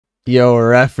Yo,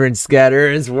 reference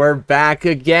getters, we're back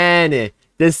again.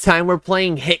 This time we're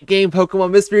playing hit game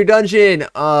Pokemon Mystery Dungeon.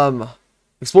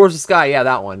 Explores the Sky. Yeah,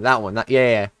 that one.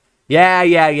 Yeah.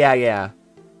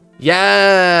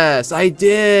 Yes, I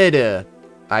did.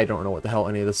 I don't know what the hell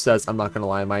any of this says. I'm not gonna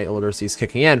lie, my illiteracy is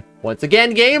kicking in. Once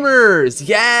again, gamers.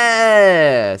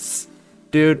 Yes,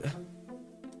 dude.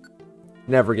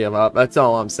 Never give up. That's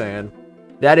all I'm saying.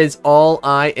 That is all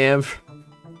I am.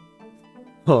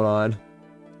 Hold on.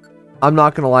 I'm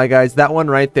not gonna lie, guys. That one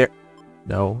right there.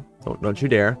 No, don't you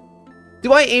dare.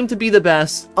 Do I aim to be the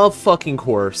best? Of fucking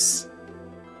course.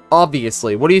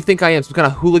 Obviously. What do you think I am? Some kind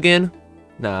of hooligan?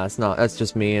 Nah, it's not. That's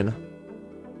just mean.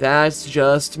 That's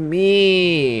just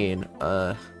mean.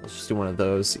 Let's just do one of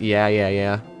those.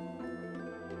 Yeah.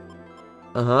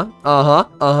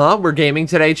 We're gaming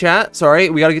today, chat.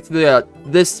 Sorry, we gotta get to the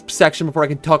this section before I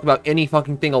can talk about any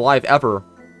fucking thing alive ever.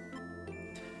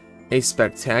 A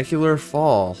spectacular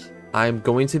fall. I'm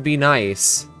going to be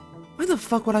nice. Why the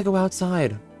fuck would I go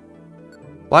outside?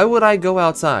 Why would I go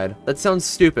outside? That sounds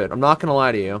stupid. I'm not gonna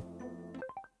lie to you.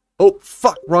 Oh,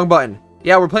 fuck. Wrong button.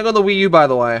 Yeah, we're playing on the Wii U, by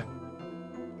the way.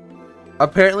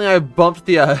 Apparently, I bumped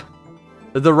the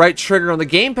right trigger on the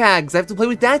gamepad, because I have to play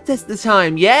with that this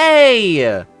time.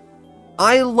 Yay!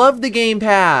 I love the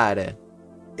gamepad.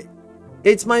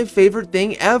 It's my favorite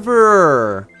thing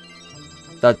ever.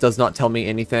 That does not tell me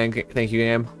anything. Thank you,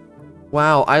 game.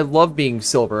 Wow, I love being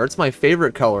silver. It's my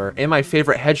favorite color. And my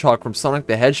favorite hedgehog from Sonic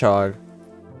the Hedgehog.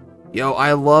 Yo,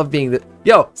 I love being the...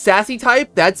 Yo, sassy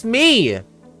type? That's me!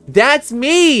 That's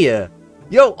me!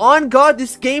 Yo, on God,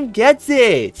 this game gets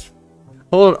it!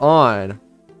 Hold on.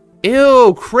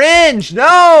 Ew, cringe! No!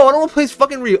 I don't want to play this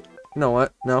fucking real... You know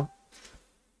what? No.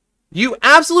 You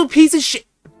absolute piece of shit!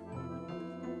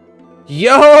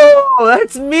 Yo!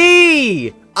 That's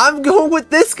me! I'm going with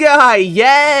this guy!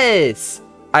 Yes!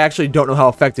 I actually don't know how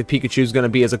effective Pikachu is going to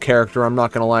be as a character. I'm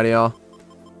not going to lie to y'all.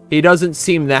 He doesn't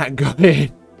seem that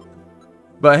good.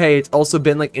 But hey, it's also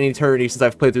been like an eternity since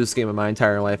I've played through this game in my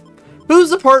entire life. Who's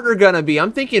the partner going to be?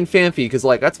 I'm thinking Fanfi, because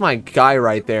like, that's my guy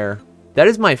right there. That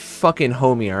is my fucking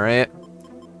homie, alright?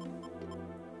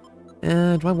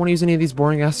 Do I want to use any of these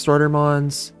boring-ass starter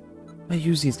mons? I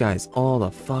use these guys all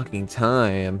the fucking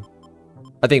time.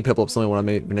 I think Piplup's the only one I'm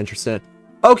even interested in.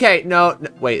 Okay, no,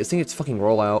 wait, this thing it's fucking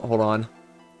rollout. Hold on.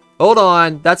 Hold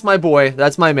on. That's my boy.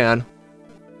 That's my man.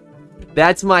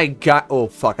 That's my guy. Oh,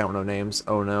 fuck. I don't know names.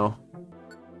 Oh, no.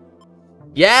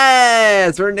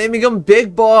 Yes! We're naming him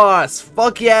Big Boss.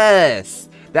 Fuck yes.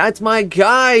 That's my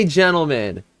guy,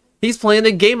 gentlemen. He's playing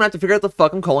the game and I have to figure out the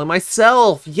fuck I'm calling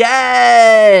myself.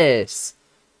 Yes!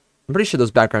 I'm pretty sure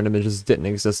those background images didn't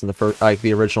exist in the first, like,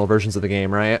 the original versions of the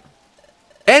game, right?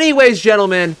 Anyways,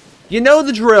 gentlemen, you know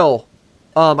the drill.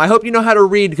 I hope you know how to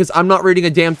read because I'm not reading a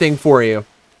damn thing for you.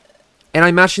 And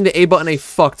I'm mashing the A button a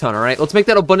fuck ton, alright? Let's make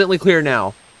that abundantly clear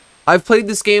now. I've played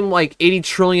this game like 80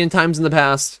 trillion times in the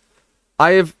past.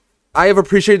 I have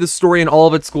appreciated the story in all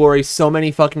of its glory so many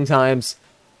fucking times.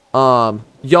 Y'all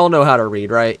know how to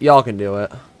read, right? Y'all can do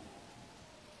it.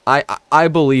 I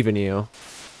believe in you.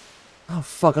 Oh,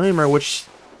 fuck. I don't even remember which...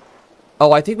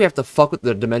 Oh, I think we have to fuck with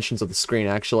the dimensions of the screen,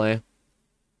 actually.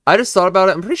 I just thought about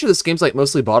it. I'm pretty sure this game's like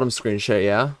mostly bottom screen shit,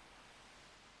 yeah?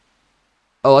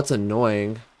 Oh, that's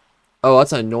annoying. Oh,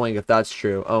 that's annoying if that's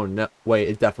true. Oh, no. Wait,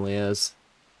 it definitely is.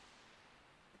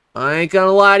 I ain't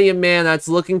gonna lie to you, man. That's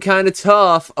looking kind of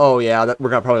tough. Oh, yeah.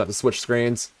 We're gonna probably have to switch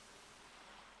screens.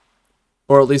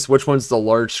 Or at least which one's the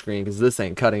large screen, because this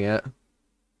ain't cutting it.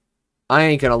 I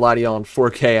ain't gonna lie to y'all in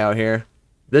 4K out here.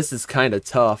 This is kind of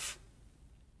tough.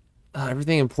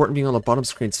 Everything important being on the bottom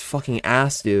screen's fucking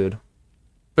ass, dude.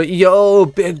 But yo,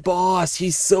 Big Boss,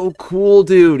 he's so cool,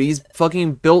 dude. He's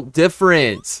fucking built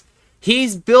different.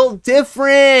 He's built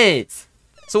different!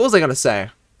 So what was I gonna say?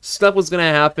 Stuff was gonna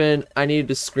happen. I needed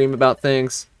to scream about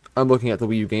things. I'm looking at the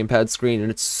Wii U gamepad screen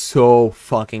and it's so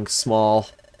fucking small.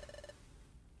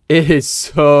 It is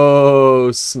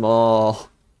so small.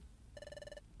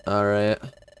 Alright.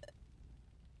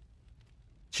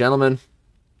 Gentlemen.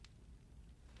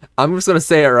 I'm just gonna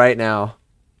say it right now.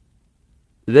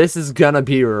 This is gonna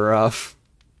be rough.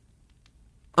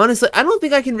 Honestly, I don't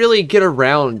think I can really get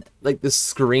around, like, the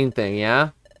screen thing,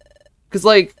 yeah? Because,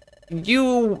 like,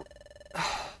 the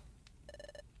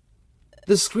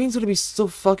screen's gonna be so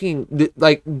fucking,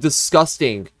 like,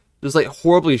 disgusting. Just, like,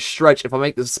 horribly stretched if I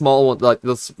make the small one, like,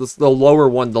 the lower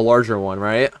one, the larger one,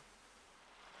 right?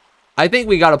 I think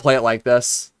we gotta play it like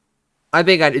this. I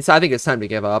think it's time to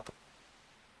give up.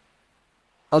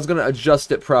 I was gonna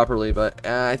adjust it properly, but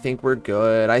I think we're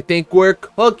good. I think we're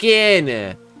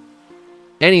cooking!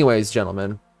 Anyways,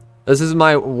 gentlemen, This is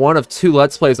my one of 2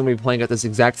 Let's Plays I'm going to be playing at this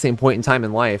exact same point in time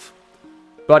in life.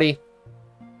 Buddy,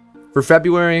 for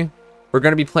February, we're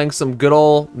going to be playing some good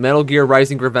old Metal Gear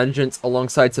Rising Revengeance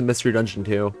alongside some Mystery Dungeon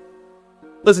 2.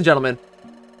 Listen, gentlemen,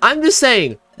 I'm just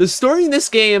saying, the story in this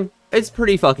game is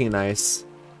pretty fucking nice.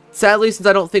 Sadly, since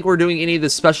I don't think we're doing any of the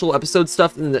special episode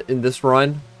stuff in this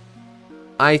run,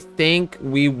 I think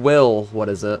we will. What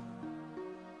is it?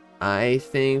 I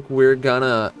think we're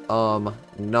gonna,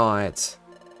 not.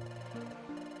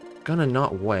 Gonna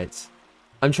not what?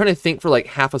 I'm trying to think for like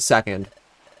half a second.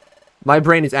 My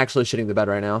brain is actually shitting the bed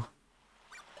right now.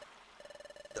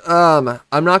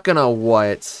 I'm not gonna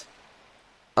what?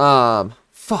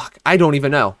 Fuck, I don't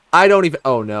even know.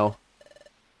 Oh no.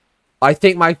 I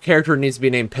think my character needs to be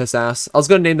named Piss Ass. I was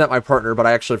gonna name that my partner, but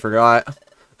I actually forgot.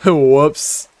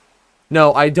 Whoops.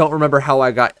 No, I don't remember how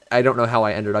I don't know how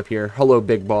I ended up here. Hello,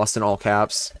 Big Boss in all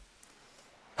caps.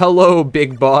 Hello,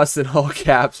 Big Boss in all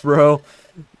caps, bro.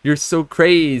 You're so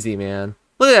crazy, man.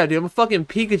 Look at that, dude. I'm a fucking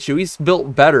Pikachu. He's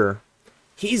built better.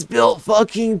 He's built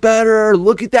fucking better.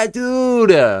 Look at that dude.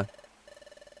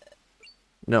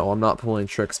 No, I'm not pulling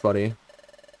tricks, buddy.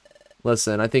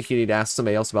 Listen, I think you need to ask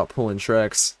somebody else about pulling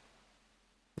tricks.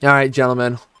 Alright,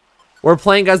 gentlemen. We're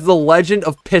playing as the Legend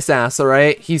of Piss Ass,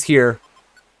 alright? He's here.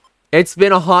 It's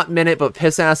been a hot minute, but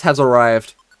Piss Ass has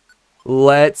arrived.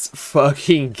 Let's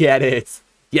fucking get it.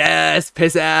 Yes,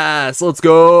 Piss Ass. Let's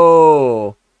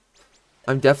go.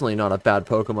 I'm definitely not a bad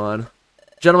Pokemon.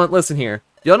 Gentlemen, listen here.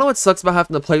 Y'all know what sucks about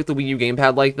having to play with the Wii U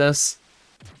gamepad like this?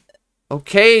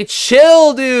 Okay,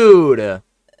 chill, dude.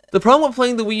 The problem with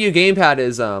playing the Wii U gamepad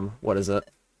is, what is it?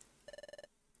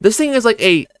 This thing is like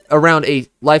around a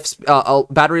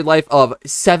battery life of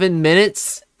 7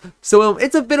 minutes. So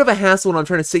it's a bit of a hassle when I'm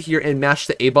trying to sit here and mash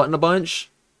the A button a bunch.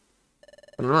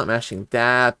 But I'm not mashing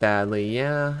that badly.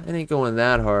 Yeah, it ain't going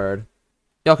that hard.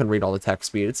 Y'all can read all the text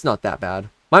speed. It's not that bad.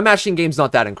 My mashing game's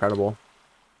not that incredible.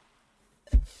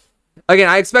 Again,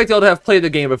 I expect y'all to have played the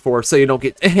game before, so you don't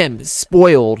get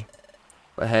spoiled.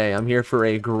 But hey, I'm here for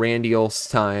a grandiose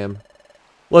time.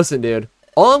 Listen, dude.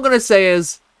 All I'm gonna say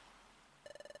is,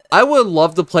 I would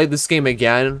love to play this game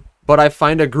again, but I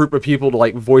find a group of people to,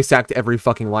 like, voice act every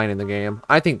fucking line in the game.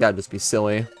 I think that'd just be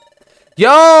silly. Yo!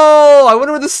 I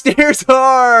wonder where the stairs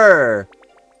are!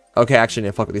 Okay, actually, I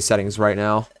need to fuck with these settings right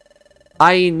now.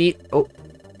 I need... Oh,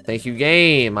 thank you,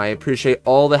 game. I appreciate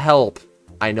all the help.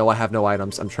 I know I have no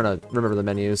items. I'm trying to remember the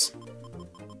menus.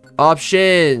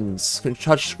 Options.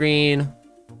 Touch screen.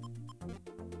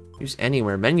 Use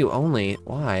anywhere. Menu only.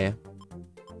 Why?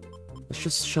 Let's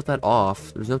just shut that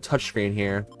off. There's no touchscreen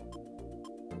here.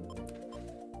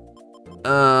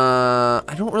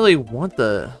 I don't really want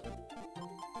the...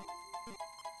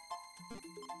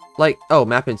 Like, oh,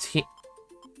 map and team...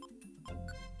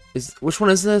 Which one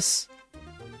is this?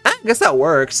 I guess that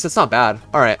works. It's not bad.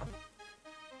 Alright.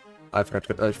 I forgot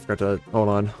to... Hold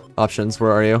on. Options,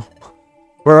 where are you?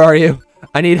 Where are you?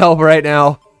 I need help right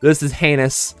now. This is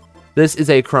heinous. This is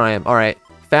a crime. Alright.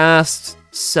 Fast,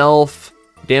 self,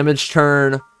 damage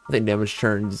turn. I think damage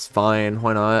turn is fine.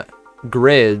 Why not?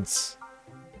 Grids.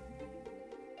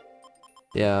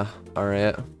 Yeah,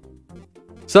 alright.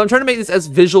 So I'm trying to make this as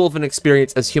visual of an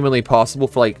experience as humanly possible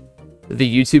for, like,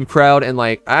 the YouTube crowd, and,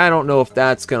 like, I don't know if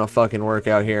that's gonna fucking work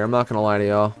out here. I'm not gonna lie to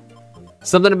y'all.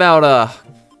 Something about,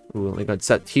 ooh, let me go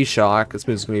set T-Shock. This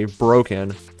move's gonna be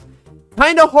broken.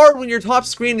 Kinda hard when your top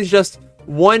screen is just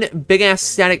one big-ass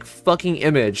static fucking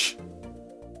image.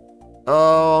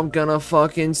 Oh, I'm gonna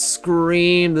fucking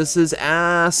scream. This is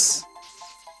ass.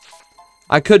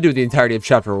 I could do the entirety of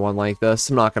chapter 1 like this,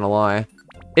 I'm not gonna lie.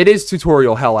 It is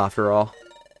tutorial hell after all.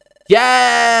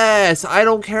 Yes! I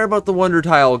don't care about the Wonder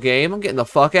Tile game. I'm getting the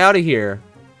fuck out of here.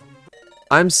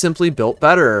 I'm simply built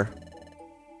better.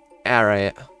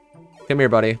 Alright. Come here,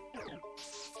 buddy.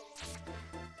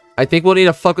 I think we'll need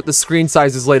to fuck with the screen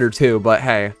sizes later too, but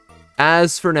hey.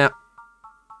 As for now...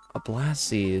 A blast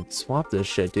seed. Swap this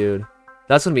shit, dude.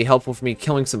 That's gonna be helpful for me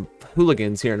killing some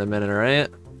hooligans here in a minute, alright?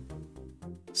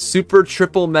 Super,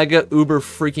 triple, mega, uber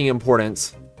freaking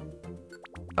important.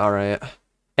 Alright.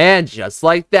 And just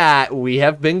like that, we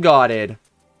have been godded.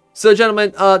 So,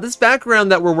 gentlemen, this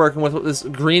background that we're working with this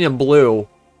green and blue,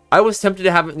 I was tempted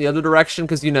to have it in the other direction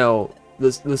because, you know,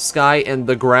 the sky and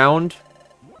the ground.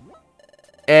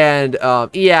 And,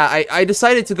 yeah, I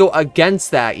decided to go against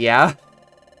that, yeah?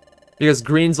 Because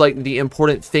green's, like, the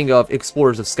important thing of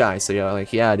Explorers of Sky. So, yeah,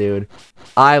 like, yeah, dude.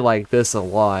 I like this a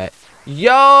lot.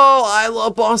 Yo, I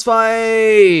love boss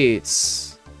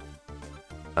fights!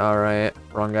 Alright,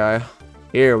 wrong guy.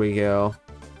 Here we go.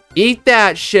 Eat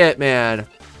that shit, man.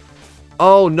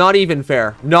 Oh, not even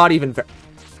fair. Not even fair.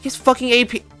 He's fucking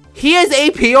AP. He has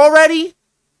AP already?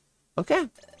 Okay.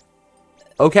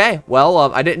 Okay,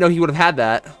 well, I didn't know he would have had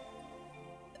that.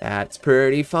 That's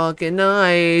pretty fucking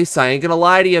nice. I ain't gonna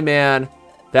lie to you, man.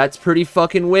 That's pretty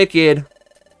fucking wicked.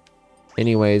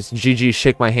 Anyways, GG,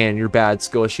 shake my hand. You're bad.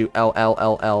 Skill issue.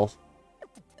 LLLL.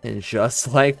 And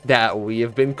just like that, we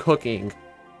have been cooking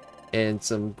in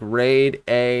some grade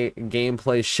A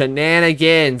gameplay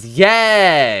shenanigans.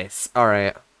 Yes!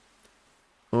 Alright.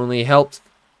 Only helped.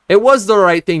 It was the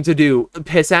right thing to do,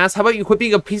 piss ass. How about you quit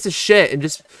being a piece of shit and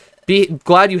just be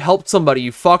glad you helped somebody,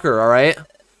 you fucker, alright?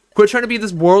 Quit trying to be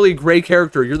this morally gray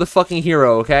character. You're the fucking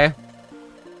hero, okay?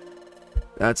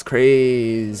 That's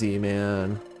crazy,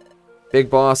 man. Big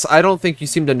boss, I don't think you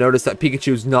seem to notice that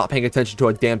Pikachu's not paying attention to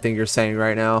a damn thing you're saying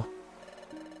right now.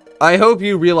 I hope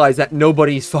you realize that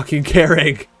nobody's fucking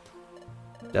caring.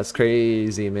 That's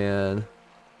crazy, man.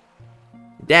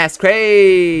 That's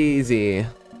crazy.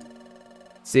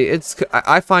 See,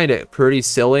 I find it pretty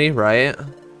silly, right?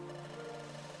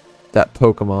 That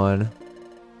Pokemon.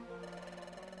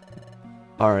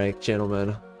 Alright,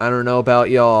 gentlemen. I don't know about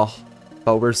y'all,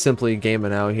 but we're simply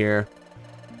gaming out here.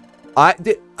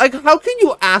 Like, how can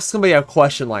you ask somebody a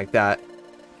question like that?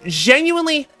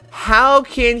 Genuinely, how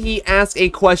can he ask a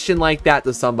question like that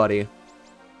to somebody?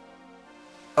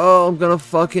 Oh, I'm gonna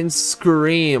fucking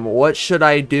scream. What should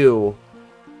I do?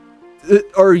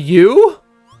 Are you?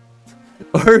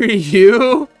 Are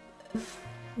you?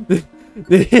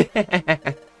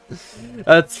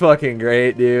 That's fucking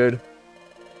great, dude.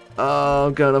 Oh,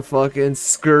 I'm gonna fucking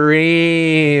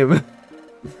scream.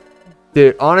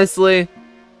 Dude, honestly.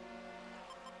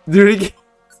 Do it again.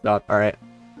 Stop. Alright.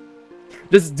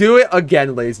 Just do it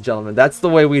again, ladies and gentlemen. That's the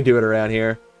way we do it around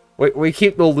here. We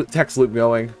keep the text loop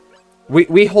going.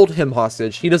 We hold him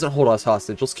hostage. He doesn't hold us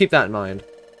hostage. Let's keep that in mind.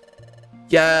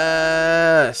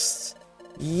 Yes!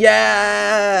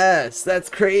 Yes! That's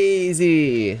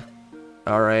crazy!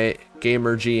 Alright.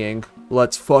 Gamer G-ing.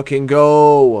 Let's fucking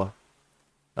go!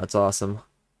 That's awesome.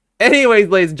 Anyways,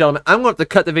 ladies and gentlemen, I'm going to have to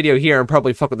cut the video here and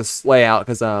probably fuck with this layout,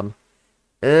 because,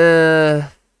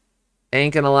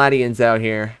 ain't gonna lie to yous out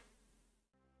here.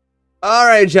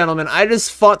 Alright, gentlemen, I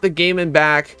just fought the gaming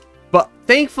back, but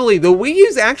thankfully, the Wii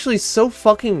U's actually so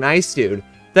fucking nice, dude,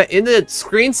 that in the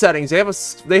screen settings,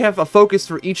 they have a focus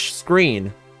for each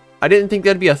screen. I didn't think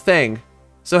that'd be a thing.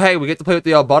 So hey, we get to play with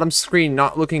the bottom screen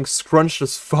not looking scrunched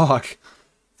as fuck.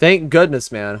 Thank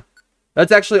goodness, man.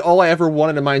 That's actually all I ever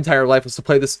wanted in my entire life was to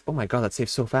play this. Oh my god, that saved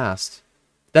so fast.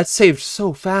 That saved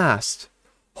so fast.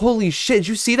 Holy shit, did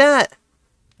you see that?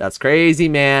 That's crazy,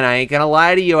 man. I ain't gonna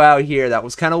lie to you out here. That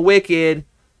was kind of wicked.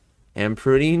 And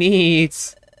pretty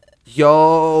neat.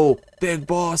 Yo, big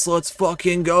boss, let's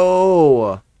fucking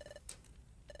go.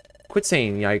 Quit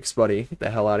saying yikes, buddy. Get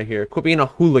the hell out of here. Quit being a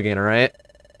hooligan, alright?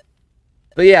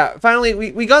 But yeah, finally,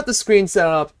 we got the screen set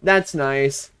up. That's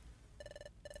nice.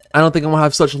 I don't think I'm gonna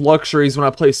have such luxuries when I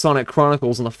play Sonic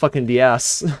Chronicles on the fucking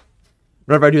DS.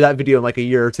 Whenever I do that video in like a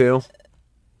year or two.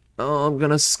 Oh, I'm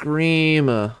gonna scream.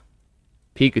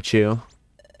 Pikachu.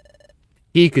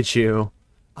 Pikachu.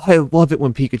 I love it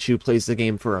when Pikachu plays the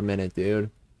game for a minute,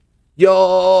 dude.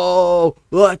 Yo!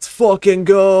 Let's fucking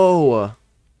go!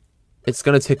 It's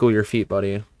gonna tickle your feet,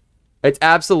 buddy. It's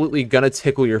absolutely gonna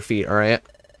tickle your feet, alright?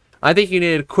 I think you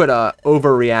need to quit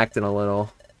overreacting a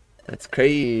little. That's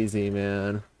crazy,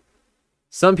 man.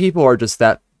 Some people are just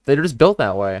they're just built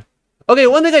that way. Okay,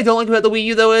 one thing I don't like about the Wii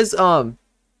U, though, is,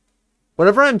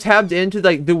 whenever I'm tabbed into,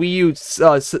 like, the Wii U,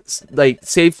 like,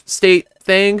 save state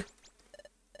thing,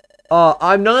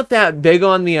 I'm not that big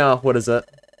on the, what is it?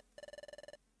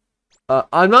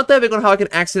 I'm not that big on how I can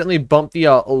accidentally bump the,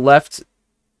 left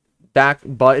back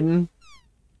button.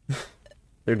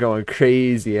 They're going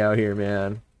crazy out here,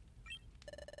 man.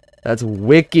 That's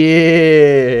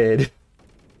wicked.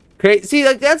 See,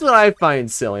 like, that's what I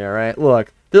find silly, alright?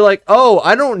 Look, they're like, oh,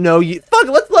 I don't know you. Fuck,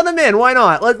 let's let him in. Why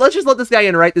not? Let's just let this guy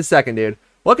in right this second, dude.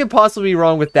 What could possibly be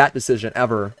wrong with that decision,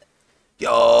 ever?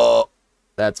 Yo!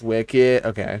 That's wicked.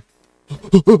 Okay.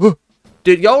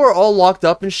 Dude, y'all were all locked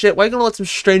up and shit. Why are you gonna let some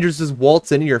strangers just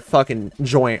waltz into your fucking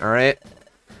joint, alright?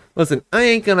 Listen, I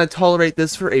ain't gonna tolerate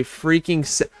this for a freaking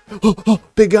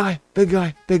big guy, big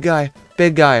guy, big guy,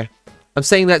 big guy. I'm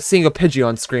saying that seeing a Pidgey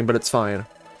on screen, but it's fine.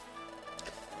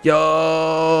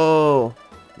 Yo!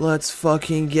 Let's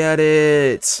fucking get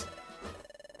it!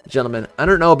 Gentlemen, I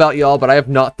don't know about y'all, but I have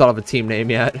not thought of a team name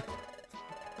yet.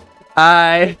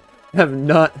 I have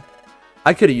not...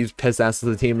 I could have used Piss Ass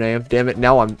as a team name. Damn it,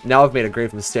 now I've made a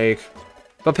grave mistake.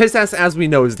 But Piss Ass, as we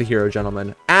know, is the hero,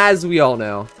 gentlemen. As we all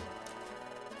know.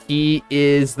 He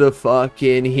is the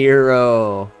fucking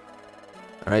hero.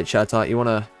 Alright, Chatot, you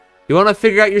wanna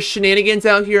figure out your shenanigans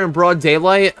out here in broad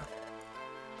daylight?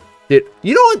 Dude,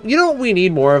 you know what we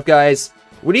need more of, guys?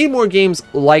 We need more games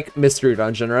like Mystery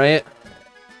Dungeon, right?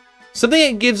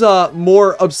 Something that gives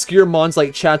more obscure mons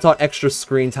like Chatot extra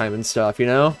screen time and stuff, you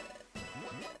know?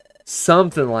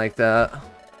 Something like that.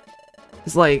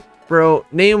 It's like, bro,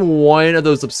 name one of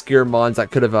those obscure mons that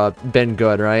could have been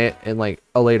good, right? In like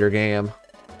a later game.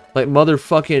 Like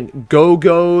motherfucking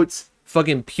Go-Goats,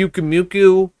 fucking Pukamuku.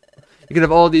 You could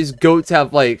have all these goats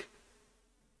have like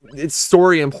its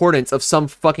story importance of some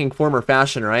fucking form or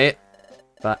fashion, right?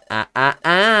 But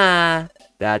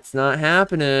that's not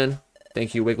happening.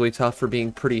 Thank you, Wigglytuff, for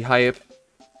being pretty hype.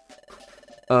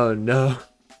 Oh no.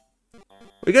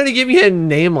 We're gonna give me a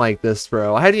name like this,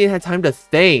 bro. I hadn't even had time to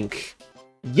think.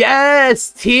 Yes!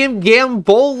 Team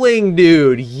Gambling,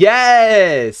 dude!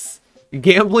 Yes!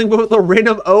 Gambling with a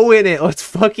random O in it. Let's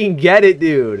fucking get it,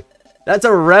 dude. That's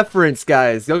a reference,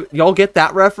 guys. Y'all get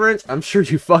that reference? I'm sure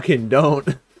you fucking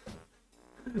don't.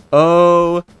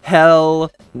 Oh, hell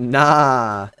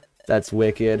nah. That's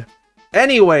wicked.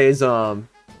 Anyways, I'm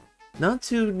not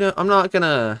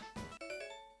gonna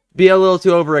be a little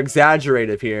too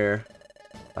over-exaggerative here.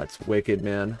 That's wicked,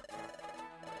 man.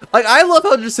 Like, I love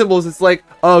how just symbols, it's like,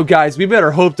 oh, guys, we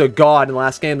better hope to God in the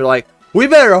last game. They're like, we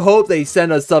better hope they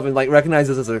send us stuff and, like, recognize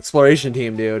us as an exploration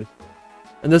team, dude.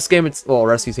 In this game, it's, well,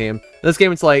 rescue team. In this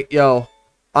game, it's like, yo,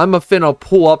 I'm finna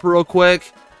pull up real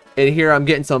quick, and here I'm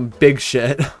getting some big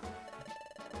shit.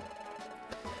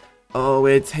 Oh,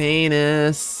 it's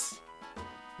heinous.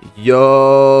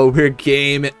 Yo, we're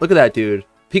gaming. Look at that, dude.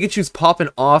 Pikachu's popping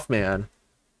off, man.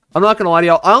 I'm not gonna lie to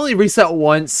y'all. I only reset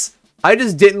once. I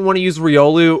just didn't want to use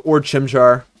Riolu or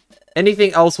Chimchar.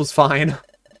 Anything else was fine.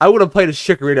 I would have played a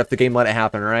Chikorita if the game let it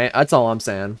happen, right? That's all I'm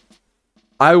saying.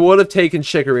 I would have taken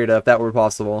Chikorita if that were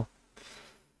possible.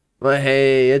 But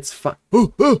hey, it's fine.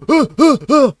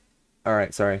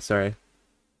 Alright, sorry.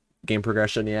 Game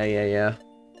progression, yeah.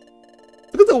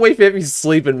 Look at the way Fippy's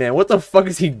sleeping, man. What the fuck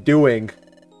is he doing?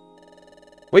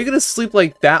 Why are you gonna sleep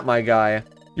like that, my guy?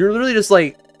 You're literally just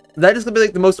like... That is gonna be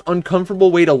like the most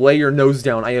uncomfortable way to lay your nose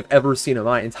down I have ever seen in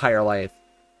my entire life.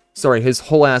 Sorry, his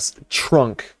whole ass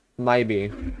trunk. Might be.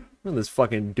 Look at this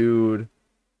fucking dude.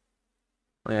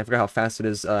 Oh, yeah, I forgot how fast it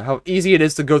is. How easy it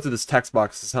is to go through this text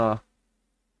boxes, huh?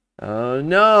 Oh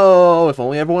no! If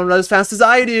only everyone was as fast as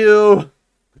I do!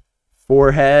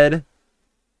 Forehead.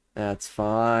 That's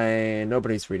fine.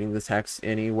 Nobody's reading the text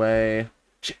anyway.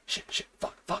 Shit.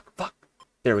 Fuck.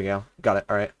 There we go. Got it.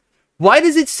 Alright. Why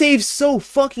does it save so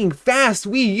fucking fast,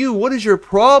 Wii U? What is your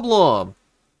problem?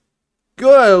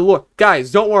 Good lord.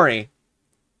 Guys, don't worry.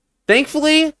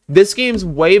 Thankfully, this game's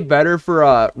way better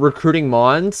for recruiting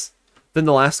mons than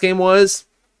the last game was.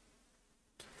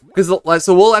 Because,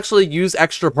 so we'll actually use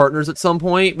extra partners at some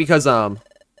point because,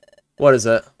 what is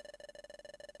it?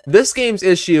 This game's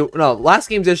issue, no, last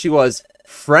game's issue was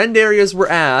friend areas were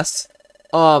ass.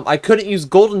 I couldn't use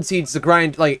golden seeds to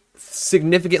grind, like,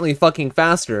 significantly fucking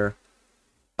faster.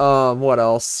 What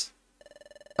else?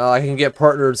 I can get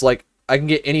partners, like, I can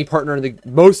get any partner in the,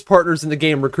 most partners in the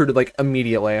game recruited, like,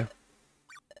 immediately.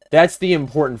 That's the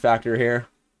important factor here.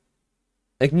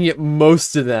 I can get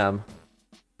most of them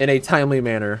in a timely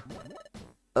manner.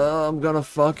 I'm gonna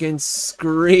fucking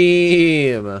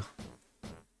scream.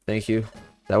 Thank you.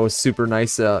 That was super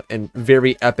nice, and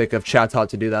very epic of Chatot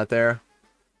to do that there.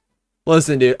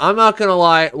 Listen, dude, I'm not gonna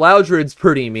lie, Loudred's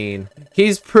pretty mean.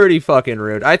 He's pretty fucking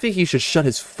rude. I think he should shut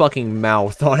his fucking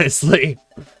mouth, honestly.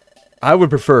 I would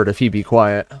prefer it if he be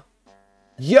quiet.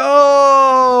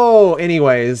 Yo!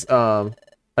 Anyways, I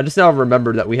just now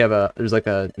remembered that we have a, there's like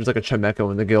a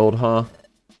Chimecho in the guild, huh?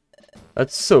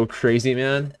 That's so crazy,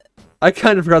 man. I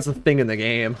kind of forgot it's a thing in the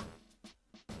game.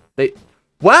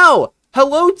 Wow!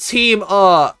 Hello, team,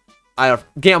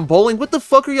 Gambling, what the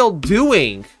fuck are y'all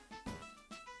doing?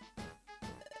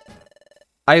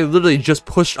 I literally just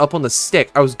pushed up on the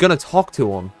stick. I was gonna talk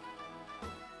to him.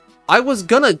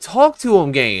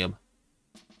 Game.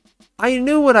 I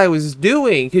knew what I was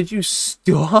doing. Could you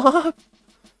stop?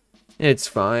 It's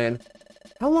fine.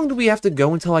 How long do we have to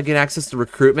go until I get access to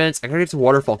recruitments? I gotta get to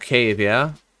Waterfall Cave,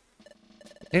 yeah?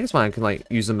 I guess I can, like,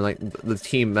 use them in, like, the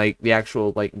team, like, the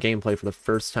actual, like, gameplay for the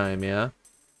first time, yeah?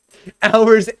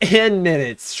 Hours and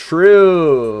minutes,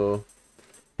 true!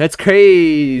 That's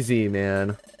crazy,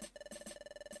 man.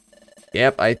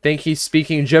 Yep, I think he's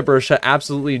speaking gibberish that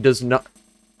absolutely does not...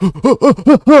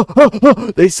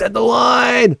 They said the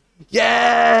line!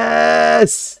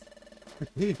 Yes!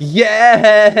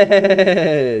 Yes!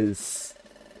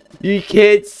 You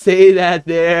can't say that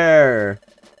there.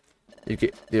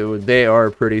 Dude, they are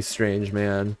pretty strange,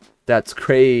 man. That's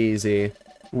crazy.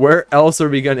 Where else are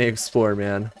we gonna explore,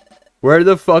 man? Where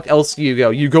the fuck else do you go?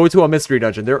 You go to a mystery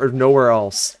dungeon. There is nowhere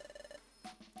else.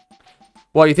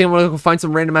 Well, you think I'm gonna go find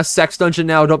some random ass sex dungeon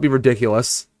now? Don't be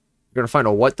ridiculous. You're gonna find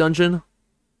a what dungeon?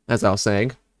 As I was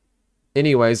saying.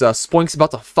 Anyways, Spoink's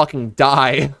about to fucking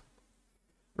die.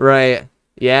 Right.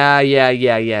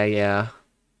 Yeah.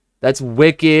 That's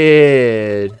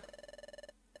wicked.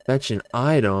 Fetch an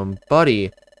item.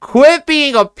 Buddy. Quit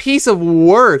being a piece of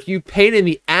work, you pain in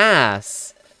the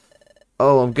ass.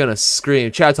 Oh, I'm gonna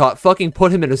scream. Chat Tot, fucking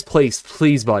put him in his place,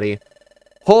 please, buddy.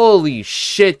 Holy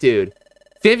shit, dude.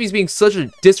 Fanfy's being such a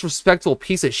disrespectful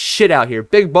piece of shit out here.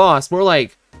 Big boss, more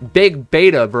like big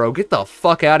beta, bro. Get the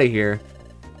fuck out of here.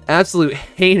 Absolute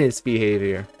heinous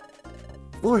behavior.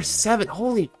 Floor 7.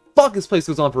 Holy fuck, this place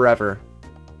goes on forever.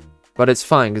 But it's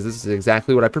fine, because this is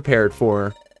exactly what I prepared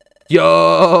for.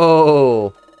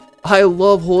 Yo! I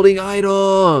love holding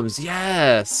items!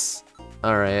 Yes!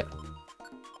 Alright.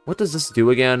 What does this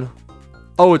do again?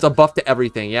 Oh, it's a buff to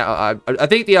everything. Yeah, I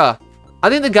think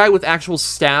the guy with actual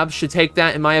stabs should take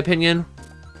that, in my opinion.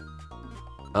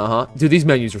 Dude, these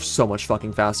menus are so much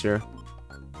fucking faster.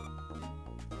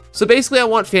 So basically, I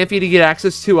want Fanfy to get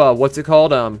access to, what's it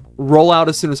called? Rollout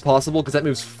as soon as possible, because that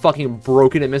move's fucking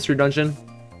broken in Mystery Dungeon.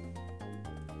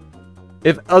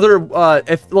 If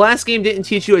the last game didn't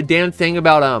teach you a damn thing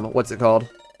about, what's it called?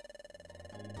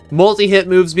 Multi-hit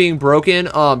moves being broken,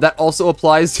 that also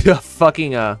applies to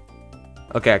fucking,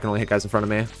 okay, I can only hit guys in front of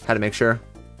me. Had to make sure.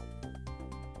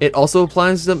 It also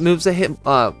applies to moves that hit,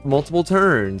 multiple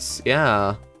turns.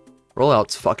 Yeah.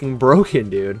 Rollout's fucking broken,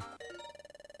 dude.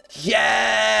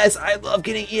 Yes! I love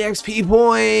getting EXP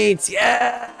points!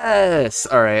 Yes!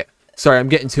 Alright. Sorry, I'm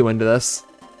getting too into this.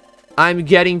 I'm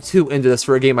getting too into this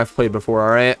for a game I've played before,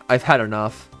 alright? I've had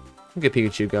enough. Look at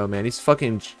Pikachu go, man.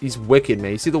 He's wicked,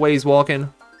 man. You see the way he's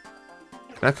walking?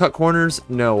 Can I cut corners?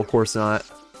 No, of course not.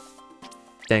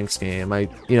 Thanks, game. I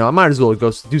might as well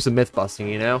go do some myth busting,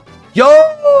 you know?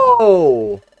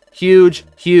 Yo! Huge.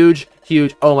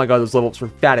 Oh my god, those level ups were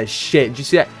fat as shit. Did you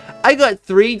see that? I got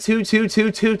 3, 2, 2,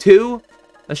 2, 2, 2.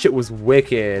 That shit was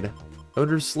wicked.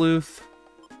 Odor Sleuth.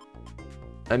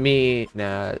 I mean,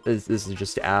 nah, this is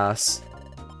just ass.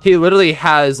 He literally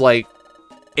has, like,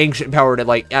 ancient power to,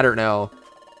 like, I don't know,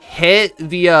 hit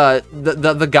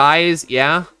the guys,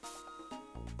 yeah?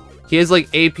 He has, like,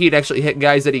 AP to actually hit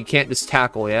guys that he can't just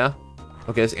tackle, yeah?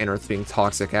 Okay, this Anorth's being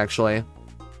toxic, actually.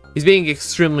 He's being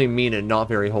extremely mean and not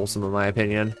very wholesome, in my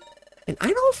opinion. And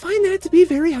I don't find that to be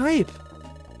very hype.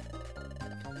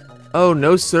 Oh,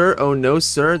 no, sir. Oh, no,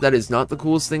 sir. That is not the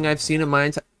coolest thing I've seen in my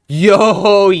entire...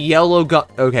 Yo, yellow gun.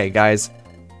 Okay, guys.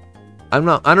 I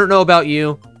don't know about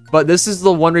you, but this is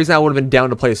the one reason I would have been down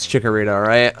to play as Chikorita,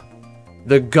 alright?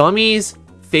 The gummies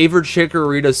favored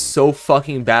Chikorita so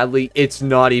fucking badly, it's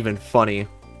not even funny.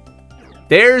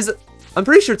 I'm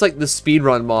pretty sure it's like the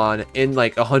speedrun mon in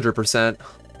like 100%.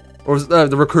 Or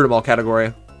the recruit 'em all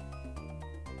category.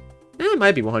 It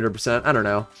might be 100%. I don't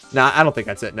know. Nah, I don't think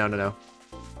that's it. No.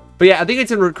 But yeah, I think it's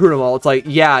in Recruit 'em all. It's like,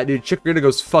 yeah, dude, Chikorita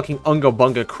goes fucking Unga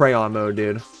Bunga Crayon mode,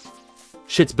 dude.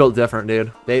 Shit's built different,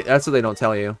 dude. That's what they don't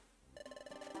tell you.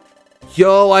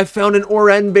 Yo, I found an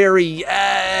Oranberry.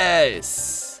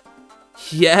 Yes!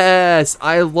 Yes!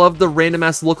 I love the random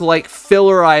ass lookalike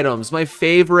filler items. My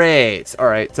favorite.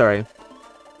 Alright, sorry.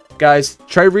 Guys,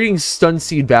 try reading Stun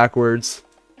Seed backwards.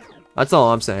 That's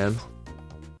all I'm saying.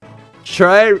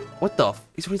 What the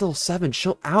he's already level 7.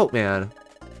 Chill out, man.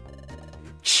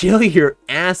 Chill your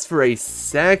ass for a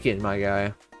second, my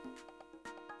guy.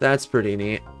 That's pretty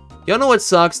neat. Y'all know what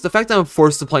sucks? The fact that I'm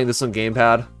forced to play this on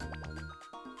gamepad.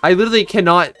 I literally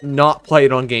cannot not play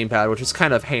it on gamepad, which is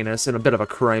kind of heinous and a bit of a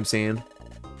crime scene.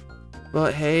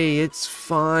 But hey, it's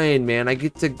fine, man. I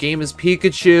get to game as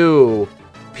Pikachu.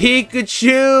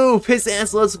 Pikachu! Piss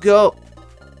ass, let's go.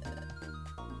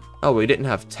 Oh, we didn't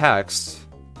have text.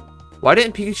 Why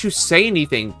didn't Pikachu say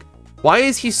anything? Why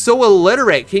is he so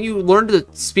illiterate? Can you learn to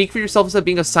speak for yourself instead of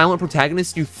being a silent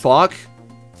protagonist, you fuck?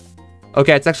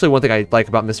 Okay, it's actually one thing I like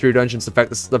about Mystery Dungeons, the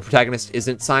fact that the protagonist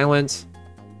isn't silent.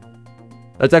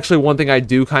 That's actually one thing I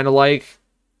do kind of like.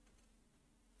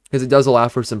 Because it does allow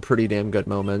for some pretty damn good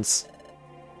moments.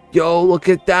 Yo, look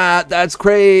at that! That's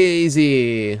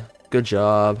crazy! Good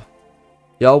job.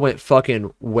 Y'all went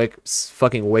fucking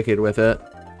wicked with it.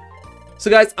 So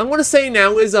guys, I'm gonna say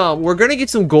now is we're gonna get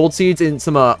some gold seeds in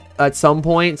some at some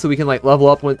point so we can like level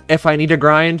up if I need to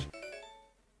grind.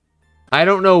 I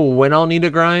don't know when I'll need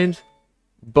to grind,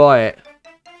 but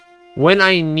when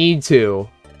I need to.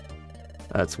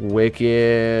 That's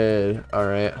wicked.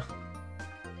 Alright.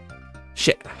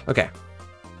 Shit. Okay.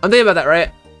 I'm thinking about that, right?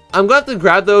 I'm gonna have to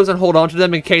grab those and hold on to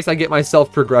them in case I get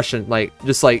myself progression, like,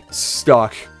 just like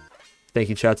stuck. Thank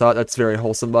you, Chatot. That's very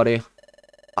wholesome, buddy.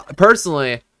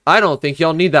 Personally, I don't think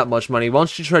y'all need that much money. Why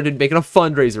don't you try to make it a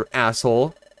fundraiser,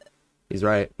 asshole? He's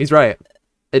right. He's right.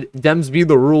 Dems be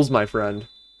the rules, my friend.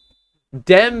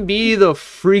 Dem be the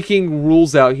freaking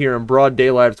rules out here in broad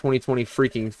daylight of 2020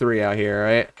 freaking 3 out here,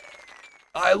 right?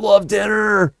 I love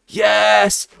dinner!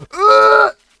 Yes!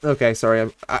 Okay,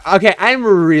 sorry. I'm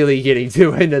really getting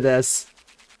too into this.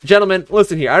 Gentlemen,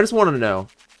 listen here. I just want to know.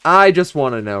 I just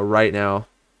want to know right now.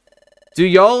 Do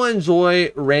y'all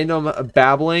enjoy random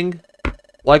babbling?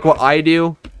 Like what I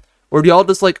do? Or do y'all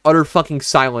just like utter fucking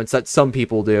silence that some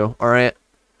people do, alright?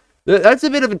 That's a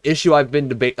bit of an issue I've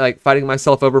been fighting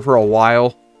myself over for a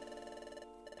while.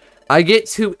 I get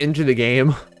too into the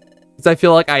game. Because I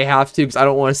feel like I have to, because I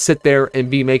don't want to sit there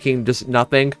and be making just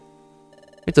nothing.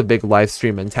 It's a big live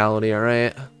stream mentality,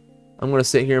 alright? I'm going to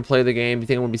sit here and play the game. You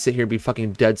think I'm going to sit here and be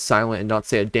fucking dead silent and not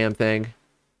say a damn thing?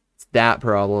 It's that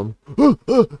problem.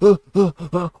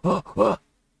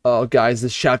 Oh, guys,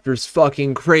 this chapter's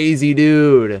fucking crazy,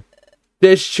 dude.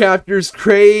 This chapter's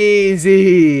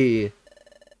crazy.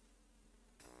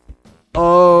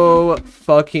 Oh,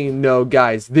 fucking no,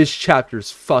 guys. This chapter's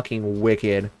fucking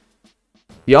wicked.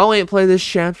 Y'all ain't played this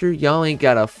chapter. Y'all ain't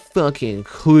got a fucking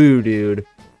clue, dude.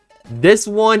 This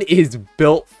one is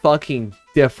built fucking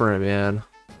different, man.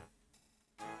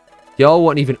 Y'all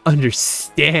wouldn't even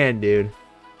understand, dude.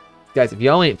 Guys, if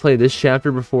y'all ain't played this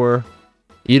chapter before,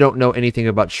 you don't know anything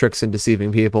about tricks and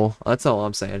deceiving people. That's all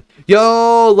I'm saying.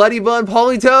 Yo, Ladybug,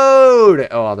 Politoad!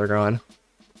 Oh, they're gone.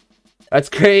 That's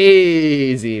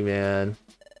crazy, man.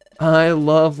 I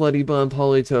love Ladybug and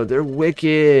Politoad. They're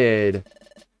wicked.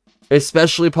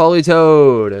 Especially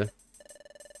Politoad.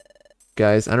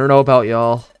 Guys, I don't know about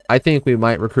y'all. I think we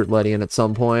might recruit Ledian at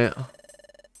some point.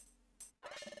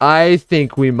 I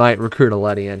think we might recruit a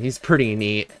Ledian. He's pretty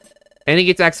neat. And he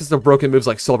gets access to broken moves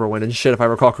like Silverwind and shit, if I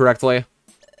recall correctly.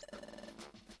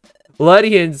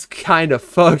 Ledian's kind of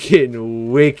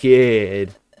fucking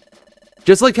wicked.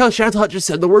 Just like how Shadowhut just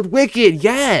said the word wicked.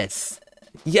 Yes!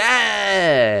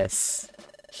 Yes!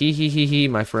 He,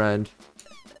 my friend.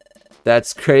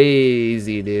 That's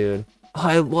crazy, dude.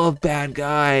 I love bad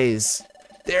guys.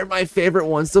 They're my favorite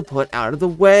ones to put out of the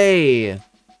way.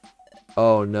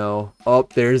 Oh, no. Oh,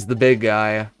 there's the big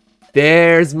guy.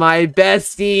 There's my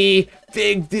bestie.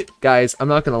 Big dude. Guys, I'm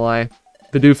not gonna lie.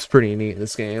 Bidoof's pretty neat in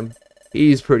this game.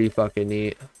 He's pretty fucking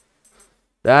neat.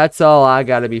 That's all I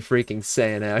gotta be freaking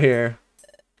saying out here.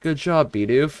 Good job,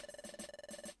 Bidoof.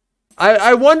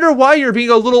 I wonder why you're being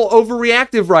a little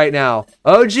overreactive right now.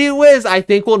 Oh, gee whiz, I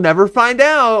think we'll never find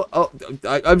out. Oh,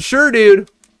 I'm sure, dude.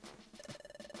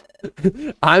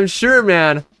 I'm sure,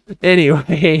 man.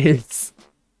 Anyways.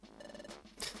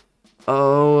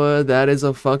 Oh, that is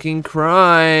a fucking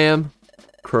crime.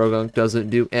 Krogunk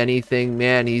doesn't do anything,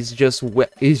 man. He's just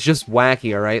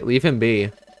wacky, alright? Leave him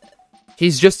be.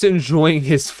 He's just enjoying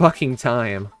his fucking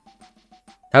time.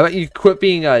 How about you quit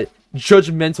being a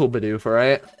judgmental Bidoof,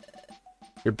 alright?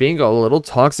 You're being a little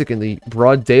toxic in the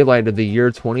broad daylight of the year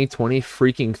 2020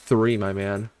 freaking 3, my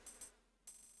man.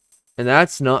 And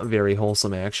that's not very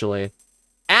wholesome, actually.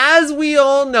 As we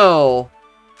all know,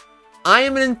 I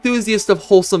am an enthusiast of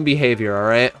wholesome behavior,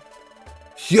 alright?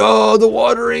 Yo, the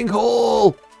watering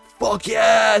hole! Fuck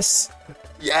yes!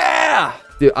 Yeah!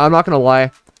 Dude, I'm not gonna lie.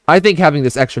 I think having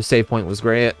this extra save point was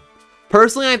great.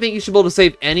 Personally, I think you should be able to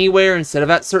save anywhere instead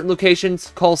of at certain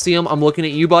locations. Coliseum, I'm looking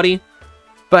at you, buddy.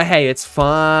 But hey, it's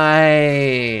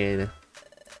fine.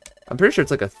 I'm pretty sure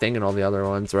it's like a thing in all the other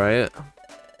ones, right?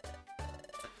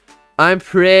 I'm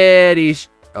pretty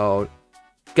oh.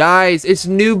 Guys, it's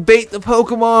new bait the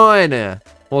Pokemon!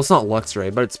 Well, it's not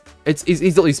Luxray, but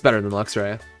he's at least better than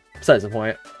Luxray. Besides the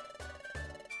point.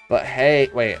 But hey,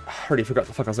 wait, I already forgot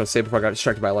the fuck I was gonna say before I got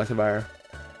distracted by Electivire.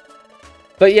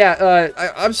 But yeah,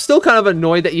 I'm still kind of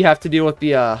annoyed that you have to deal with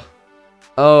the,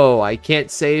 oh, I can't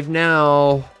save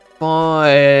now.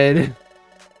 Fun.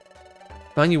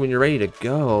 Find you when you're ready to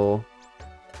go.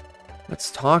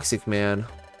 That's toxic, man.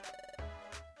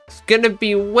 It's gonna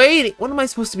be waiting. What am I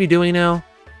supposed to be doing now?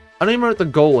 I don't even know what the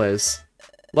goal is.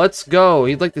 Let's go.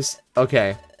 He'd like this.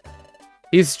 Okay.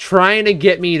 He's trying to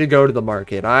get me to go to the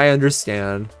market. I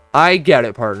understand. I get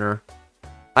it, partner.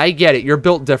 I get it. You're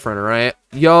built different, alright?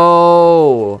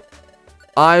 Yo!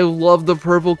 I love the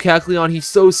purple Kecleon. He's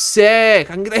so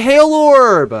sick. I'm gonna Hail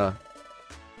Orb!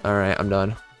 Alright, I'm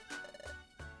done.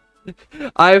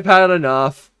 I've had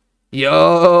enough.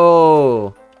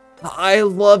 Yo! I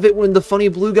love it when the funny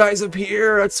blue guys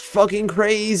appear. That's fucking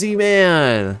crazy,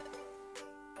 man.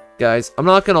 Guys, I'm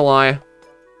not gonna lie.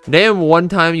 Name one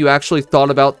time you actually thought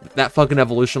about that fucking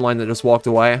evolution line that just walked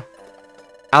away.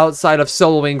 Outside of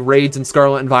soloing raids in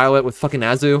Scarlet and Violet with fucking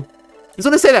Azu. Just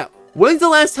want to say that. When's the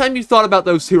last time you thought about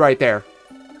those two right there?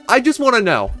 I just want to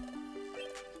know.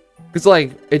 Because,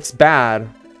 like, it's bad,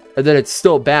 and then it's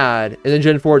still bad, and then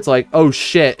Gen 4, it's like, oh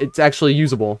shit, it's actually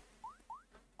usable.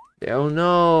 Oh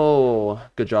no.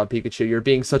 Good job, Pikachu. You're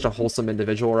being such a wholesome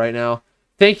individual right now.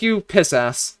 Thank you,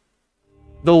 Pissass.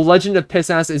 The legend of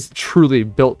Pissass is truly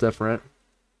built different.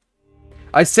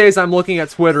 I say as I'm looking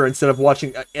at Twitter instead of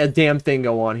watching a damn thing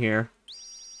go on here.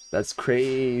 That's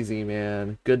crazy,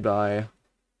 man. Goodbye.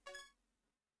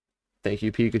 Thank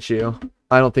you, Pikachu.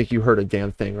 I don't think you heard a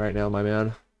damn thing right now, my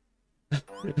man.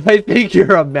 I think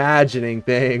you're imagining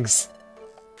things.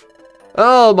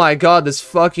 Oh my god, this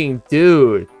fucking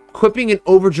dude. Quipping an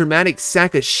overdramatic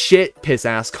sack of shit,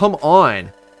 Pissass. Come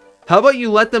on. How about you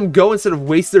let them go instead of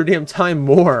waste their damn time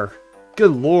more?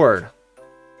 Good lord.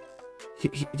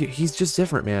 He's just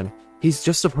different, man. He's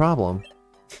just a problem.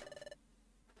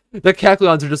 The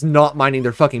Kecleons are just not minding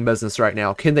their fucking business right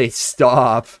now. Can they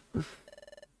stop?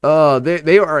 Oh,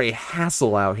 they are a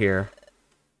hassle out here.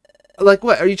 Like,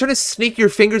 what? Are you trying to sneak your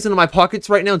fingers into my pockets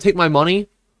right now and take my money?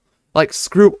 Like,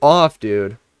 screw off,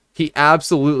 dude. He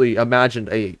absolutely imagined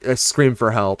a scream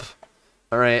for help.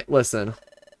 Alright, listen.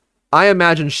 I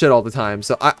imagine shit all the time,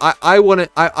 so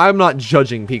I'm not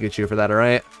judging Pikachu for that,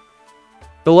 alright?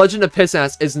 The Legend of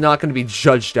Pissass is not going to be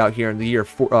judged out here in the year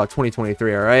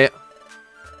 2023, alright?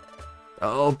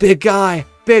 Oh, big guy!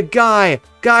 Big guy!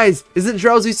 Guys, isn't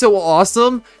Drowsy so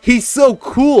awesome? He's so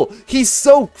cool! He's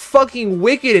so fucking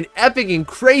wicked and epic and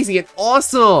crazy and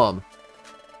awesome!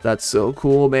 That's so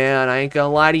cool, man. I ain't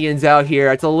gonna lie to yins out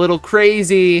here. It's a little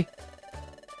crazy.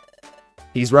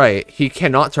 He's right. He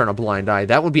cannot turn a blind eye.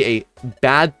 That would be a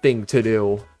bad thing to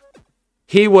do.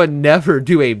 He would never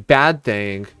do a bad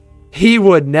thing. He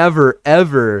would never,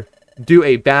 ever do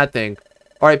a bad thing.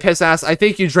 Alright, Pissass, I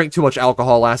think you drank too much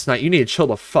alcohol last night. You need to chill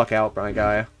the fuck out, my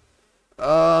guy.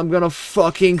 I'm gonna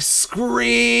fucking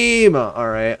scream!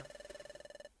 Alright.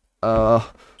 Okay,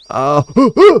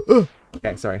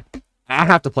 sorry. I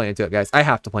have to play into it, guys. I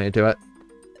have to play into it.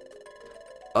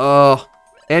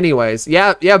 Anyways.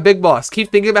 Yeah, Big Boss.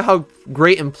 Keep thinking about how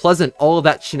great and pleasant all of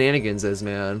that shenanigans is,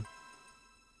 man.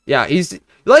 Yeah, he's...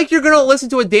 Like, you're gonna listen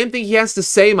to a damn thing he has to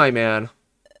say, my man.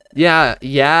 Yeah.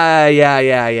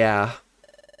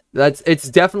 It's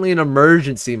definitely an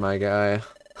emergency, my guy.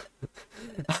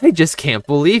 I just can't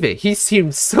believe it. He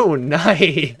seems so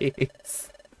nice.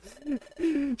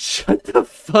 Shut the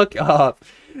fuck up.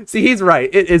 See, he's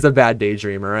right. It is a bad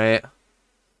daydream, alright?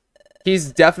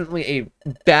 He's definitely a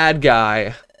bad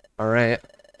guy, alright?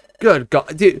 Good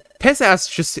god. Dude,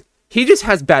 Pissass just... He just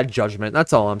has bad judgment.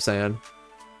 That's all I'm saying.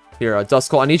 Here,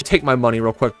 Duskull, I need you to take my money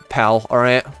real quick, pal,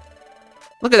 alright?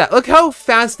 Look at that. Look how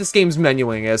fast this game's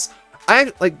menuing is.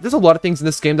 There's a lot of things in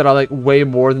this game that I like way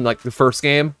more than, like, the first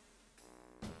game.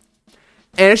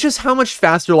 And it's just how much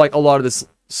faster, like, a lot of this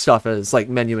stuff is, like,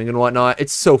 menuing and whatnot.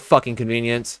 It's so fucking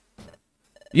convenient.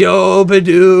 Yo,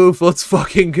 Bidoof, let's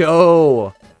fucking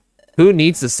go. Who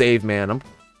needs to save, man?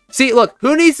 See, look,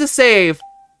 who needs to save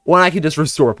when I can just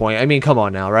restore point? I mean, come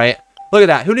on now, right? Look at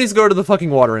that. Who needs to go to the fucking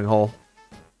watering hole?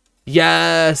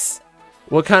 Yes.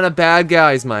 What kind of bad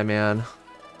guys, my man?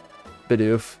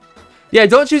 Bidoof. Yeah,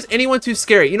 don't choose anyone too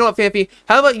scary. You know what, Fampy?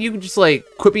 How about you just, like,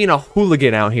 quit being a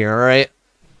hooligan out here, alright?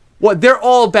 What? They're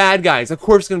all bad guys. Of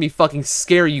course it's gonna be fucking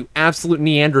scary, you absolute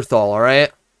Neanderthal,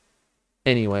 alright?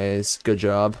 Anyways, good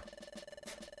job.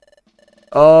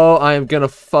 Oh, I am gonna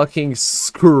fucking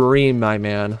scream, my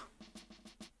man.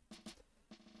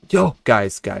 Yo,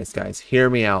 guys, hear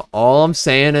me out. All I'm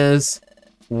saying is,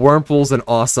 Wurmple's an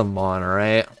awesome mon,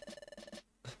 alright?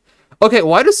 Okay,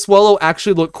 why does Swellow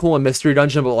actually look cool in Mystery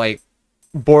Dungeon, but, like,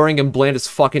 boring and bland as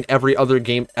fucking every other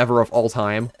game ever of all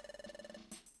time?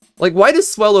 Like, why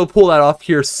does Swellow pull that off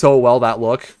here so well, that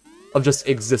look? Of just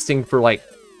existing for, like,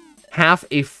 half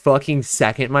a fucking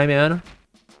second, my man?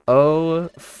 Oh,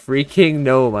 freaking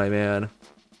no, my man.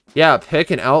 Yeah,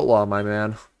 pick an outlaw, my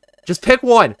man. Just pick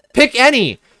one. Pick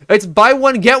any. It's buy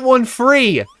one, get one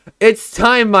free. It's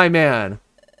time, my man.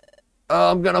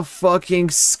 Oh, I'm gonna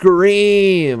fucking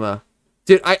scream.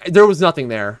 Dude, there was nothing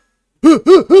there.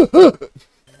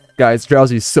 Guys,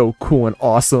 Drowsy's so cool and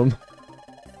awesome.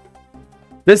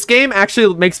 This game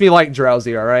actually makes me like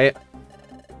Drowsy, alright?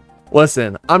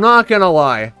 Listen, I'm not gonna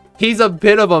lie. He's a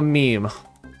bit of a meme.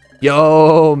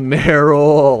 Yo,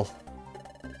 Meryl.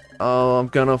 Oh, I'm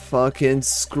gonna fucking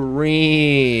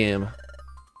scream.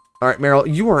 Alright,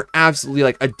 Meryl, you are absolutely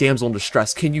like a damsel in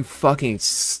distress. Can you fucking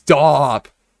stop?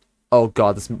 Oh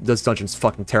god, this dungeon's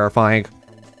fucking terrifying.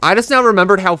 I just now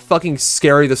remembered how fucking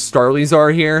scary the Starlies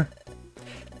are here.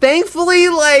 Thankfully,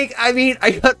 like, I mean,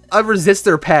 I resist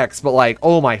their pecs, but like,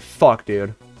 oh my fuck,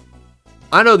 dude.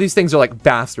 I know these things are like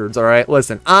bastards, alright?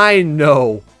 Listen, I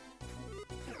know.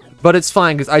 But it's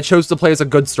fine, because I chose to play as a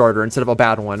good starter instead of a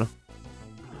bad one.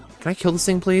 Can I kill this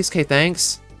thing, please? Okay,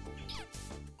 thanks.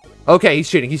 Okay, he's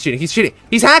cheating, he's cheating, he's cheating.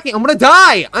 He's hacking, I'm gonna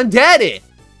die! I'm dead!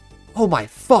 Oh my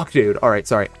fuck, dude. Alright,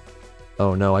 sorry.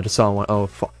 Oh no, I just saw one. Oh,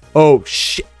 fuck. Oh,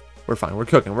 shit. We're fine, we're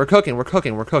cooking, we're cooking, we're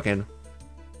cooking, we're cooking.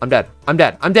 I'm dead, I'm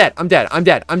dead, I'm dead, I'm dead, I'm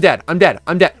dead, I'm dead, I'm dead,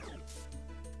 I'm dead.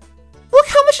 Look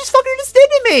how much this fucker just did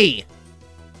to me!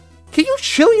 Can you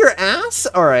chill your ass?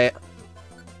 Alright.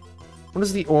 What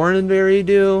does the Oranberry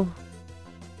do?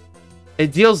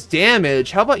 It deals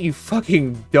damage. How about you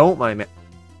fucking don't, my man?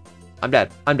 I'm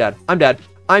dead. I'm dead. I'm dead.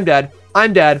 I'm dead.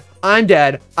 I'm dead. I'm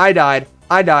dead. I died.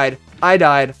 I died. I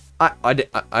died. I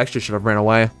actually should have ran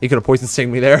away. He could have poison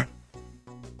stinged me there.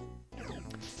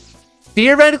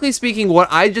 Theoretically speaking, what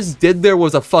I just did there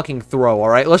was a fucking throw,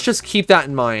 alright? Let's just keep that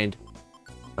in mind.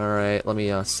 Alright, let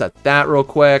me set that real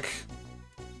quick.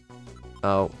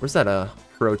 Oh, where's that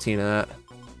protein at?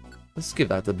 Let's give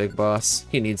that to Big Boss.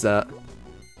 He needs that.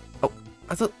 Oh,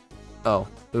 I thought... Oh,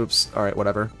 oops. Alright,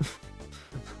 whatever.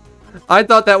 I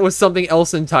thought that was something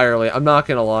else entirely. I'm not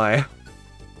gonna lie.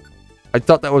 I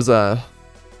thought that was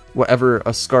whatever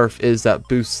a scarf is that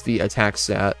boosts the attack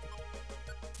stat.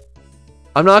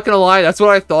 I'm not gonna lie, that's what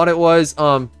I thought it was.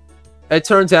 It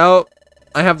turns out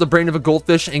I have the brain of a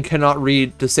goldfish and cannot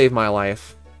read to save my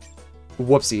life.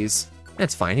 Whoopsies.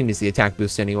 That's fine, he needs the attack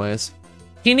boost anyways.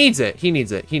 He needs it, he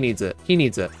needs it, he needs it, he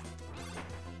needs it.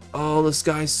 Oh, this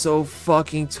guy's so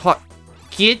fucking tough.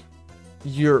 Get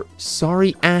your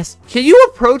sorry ass. Can you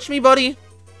approach me, buddy?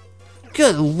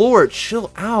 Good lord,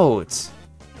 chill out.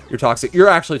 You're toxic. You're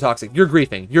actually toxic. You're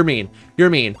griefing. You're mean. You're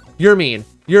mean. You're mean.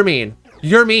 You're mean.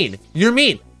 You're mean. You're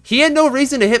mean. He had no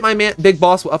reason to hit my man, Big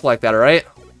Boss up like that, alright?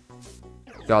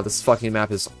 God, this fucking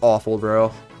map is awful,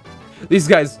 bro. These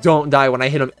guys don't die when I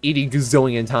hit them 80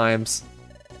 gazillion times.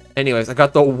 Anyways, I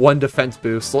got the 1 defense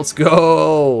boost. Let's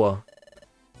go.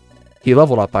 He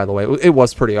leveled up, by the way. It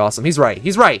was pretty awesome. He's right.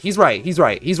 He's right. He's right. He's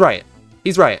right. He's right.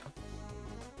 He's right.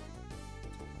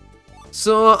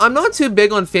 So, I'm not too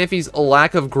big on Phanpy's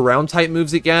lack of ground type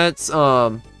moves it gets.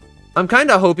 I'm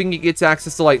kind of hoping it gets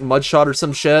access to, like, Mud Shot or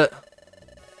some shit.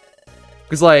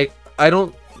 Because, like, I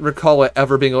don't recall it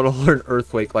ever being able to learn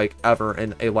Earthquake, like, ever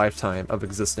in a lifetime of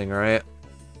existing, alright?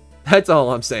 That's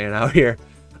all I'm saying out here.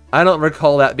 I don't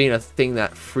recall that being a thing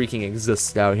that freaking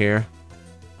exists out here.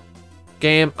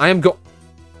 Game, I am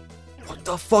What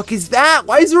the fuck is that?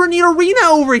 Why is there a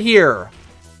Nidorino over here?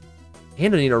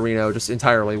 And a Nidorino just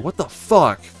entirely. What the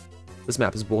fuck? This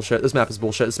map is bullshit. This map is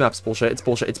bullshit. This map is bullshit. It's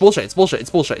bullshit. It's bullshit. It's bullshit. It's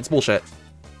bullshit. It's bullshit.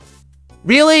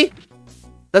 Really?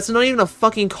 That's not even a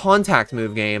fucking contact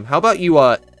move game. How about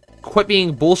you, quit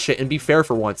being bullshit and be fair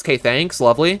for once? Okay, thanks.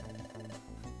 Lovely.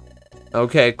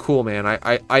 Okay, cool, man.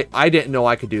 I didn't know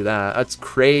I could do that. That's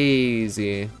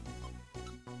crazy.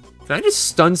 Can I just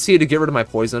stun seed to get rid of my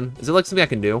poison? Is it like something I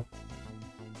can do?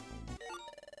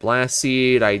 Blast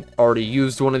seed. I already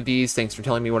used one of these. Thanks for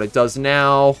telling me what it does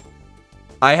now.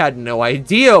 I had no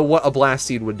idea what a blast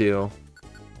seed would do.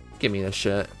 Give me this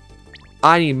shit.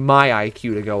 I need my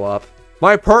IQ to go up.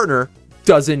 My partner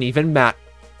doesn't even matter.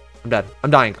 I'm dead.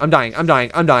 I'm dying. I'm dying. I'm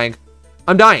dying. I'm dying.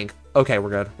 I'm dying. Okay, we're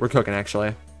good. We're cooking,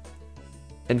 actually.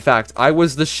 In fact, I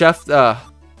was the chef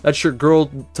that your girl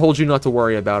told you not to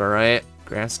worry about, alright?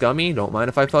 Grass gummy, don't mind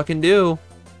if I fucking do.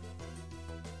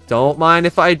 Don't mind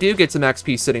if I do get some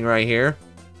XP sitting right here.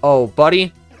 Oh,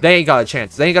 buddy. They ain't got a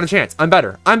chance. They ain't got a chance. I'm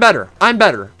better. I'm better. I'm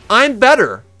better. I'm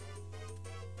better.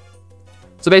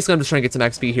 So basically, I'm just trying to get some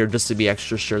XP here just to be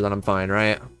extra sure that I'm fine,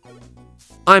 right?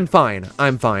 I'm fine.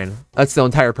 I'm fine. That's the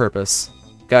entire purpose.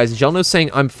 Guys, did y'all know saying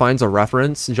I'm fine's a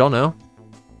reference? Did y'all know?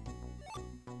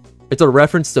 It's a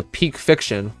reference to peak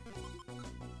fiction.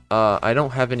 I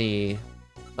don't have any...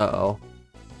 Uh-oh.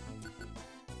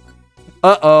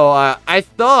 Uh-oh, I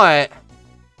thought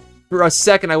for a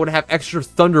second I would have extra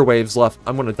thunder waves left.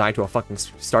 I'm gonna die to a fucking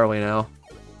Starly now.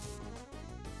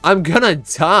 I'm gonna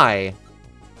die.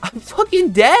 I'm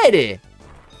fucking dead.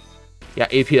 Yeah,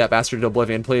 AP that bastard to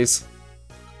oblivion, please.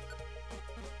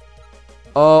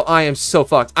 Oh, I am so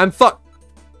fucked. I'm fucked.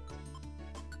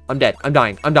 I'm dead. I'm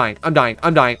dying. I'm dying. I'm dying.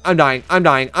 I'm dying. I'm dying. I'm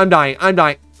dying. I'm dying. I'm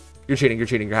dying. You're cheating. You're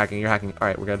cheating. You're hacking. You're hacking. All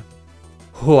right, we're good.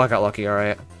 Oh, I got lucky. All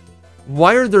right.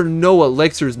 Why are there no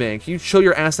elixirs, man? Can you chill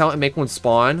your ass out and make one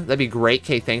spawn? That'd be great.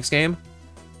 Okay, thanks, game.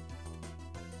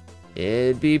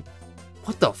 It'd be...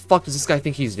 What the fuck does this guy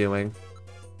think he's doing?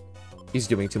 He's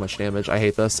doing too much damage. I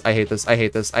hate this. I hate this. I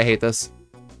hate this. I hate this.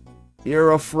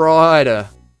 You're a fraud.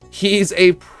 He's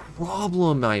a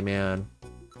problem, my man.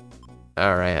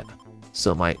 Alright.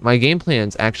 So my game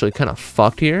plan's actually kind of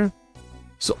fucked here.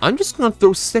 So I'm just gonna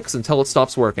throw 6 until it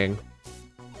stops working.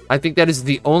 I think that is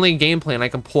the only game plan I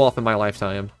can pull off in my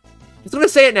lifetime. just gonna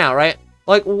say it now, right?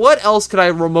 Like, what else could I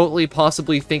remotely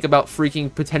possibly think about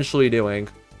freaking potentially doing?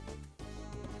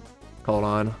 Hold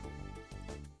on.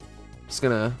 Just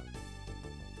gonna...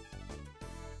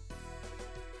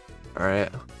 Alright.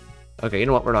 Okay, you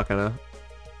know what? We're not gonna...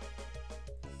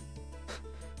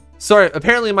 Sorry,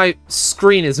 apparently my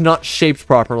screen is not shaped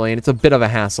properly, and it's a bit of a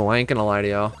hassle. I ain't gonna lie to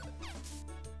y'all.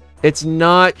 It's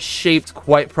not shaped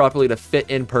quite properly to fit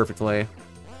in perfectly.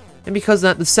 And because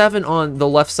that, the 7 on the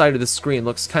left side of the screen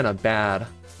looks kind of bad.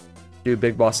 Dude,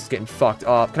 Big Boss is getting fucked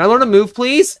up. Can I learn a move,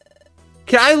 please?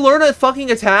 Can I learn a fucking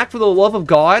attack for the love of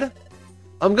God?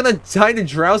 I'm gonna die to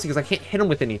Drowsy because I can't hit him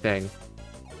with anything.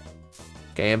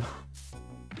 Game.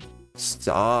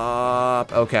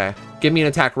 Stop. Okay. Give me an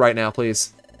attack right now,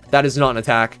 please. That is not an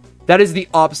attack. That is the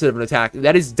opposite of an attack.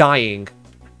 That is dying.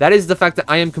 That is the fact that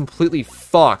I am completely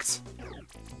fucked.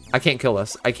 I can't kill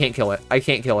this. I can't kill it. I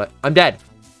can't kill it. I'm dead.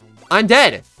 I'm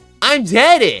dead. I'm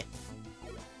dead.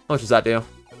 How much does that do?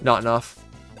 Not enough.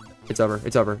 It's over.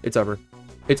 It's over. It's over.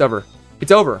 It's over.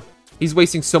 It's over. He's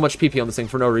wasting so much PP on this thing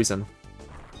for no reason.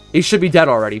 He should be dead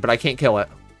already, but I can't kill it.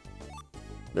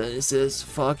 This is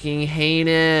fucking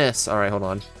heinous. All right, hold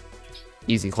on.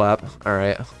 Easy clap. All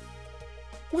right.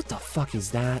 What the fuck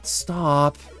is that?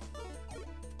 Stop.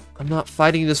 I'm not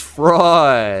fighting this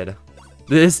fraud.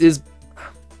 This is...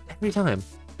 Every time.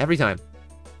 Every time.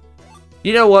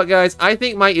 You know what, guys? I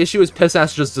think my issue is Piss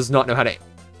Ass just does not know how to...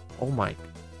 Oh my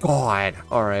god.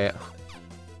 Alright.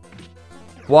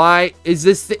 Why is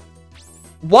this...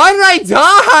 Why did I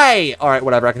die? Alright,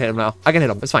 whatever. I can hit him now. I can hit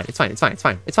him. It's fine. It's fine. It's fine. It's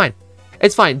fine. It's fine.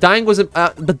 It's fine. Dying was...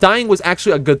 the dying was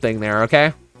actually a good thing there,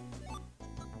 okay?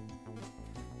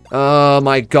 Oh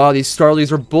my god, these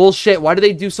Starlies are bullshit. Why do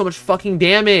they do so much fucking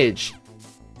damage?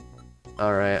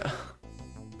 Alright.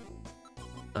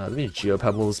 Let me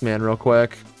Geopebble this man real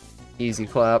quick. Easy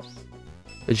clap.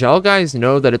 Did y'all guys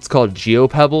know that it's called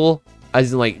Geopebble?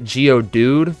 As in like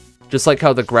Geodude? Just like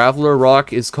how the Graveler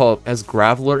rock is called, has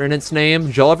Graveler in its name.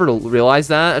 Did y'all ever realize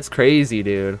that? That's crazy,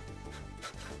 dude.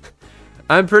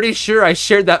 I'm pretty sure I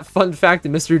shared that fun fact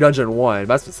in Mystery Dungeon 1.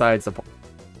 That's besides the point.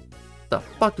 The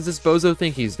fuck does this bozo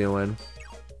think he's doing?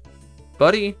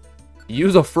 Buddy,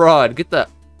 use a fraud. Get the...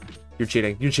 You're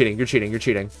cheating. You're cheating. You're cheating. You're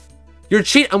cheating. You're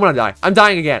cheating. I'm gonna die. I'm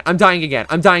dying again. I'm dying again.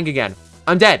 I'm dying again.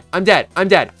 I'm dead. I'm dead. I'm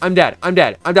dead. I'm dead. I'm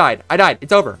dead. I died. I died.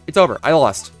 It's over. It's over. I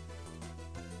lost.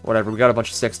 Whatever. We got a bunch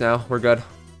of sticks now. We're good.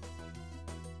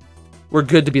 We're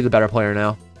good to be the better player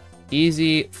now.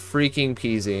 Easy freaking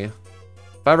peasy.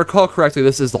 If I recall correctly,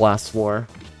 this is the last floor.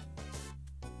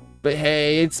 But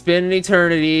hey, it's been an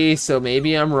eternity, so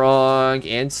maybe I'm wrong,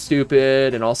 and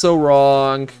stupid, and also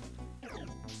wrong.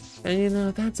 And you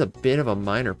know, that's a bit of a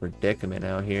minor predicament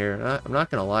out here. I'm not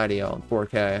gonna lie to y'all in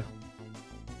 4K.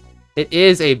 It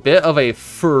is a bit of a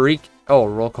freak... Oh,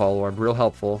 roll call orb, real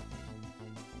helpful.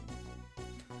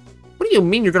 What do you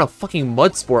mean you're gonna fucking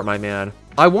mud sport, my man?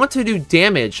 I want to do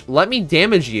damage. Let me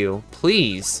damage you,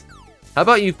 please. How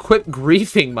about you quit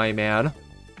griefing, my man?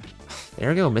 There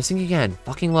we go, missing again.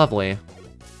 Fucking lovely.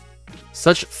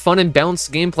 Such fun and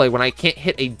balanced gameplay when I can't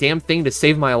hit a damn thing to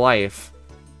save my life.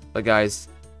 But guys,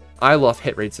 I love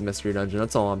hit rates in Mystery Dungeon,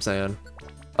 that's all I'm saying.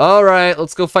 Alright,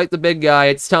 let's go fight the big guy,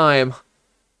 it's time.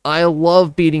 I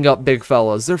love beating up big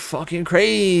fellas. They're fucking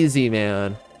crazy,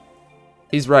 man.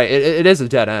 He's right, it is a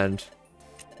dead end.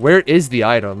 Where is the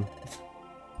item?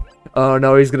 Oh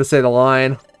no, he's gonna say the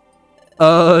line.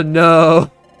 Oh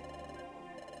no.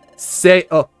 Say,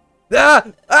 oh. Ah!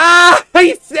 Ah!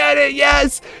 He said it!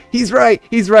 Yes! He's right.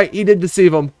 He's right. He did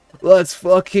deceive him. Let's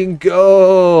fucking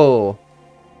go.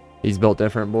 He's built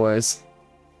different, boys.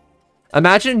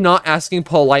 Imagine not asking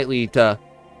politely to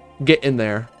get in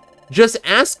there. Just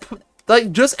ask,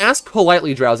 like, just ask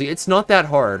politely, Drowsy. It's not that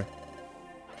hard.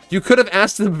 You could have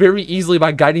asked them very easily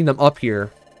by guiding them up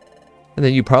here. And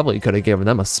then you probably could have given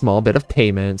them a small bit of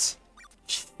payment.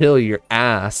 Chill your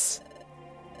ass.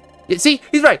 See,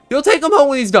 he's right. You'll take him home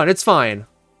when he's done. It's fine.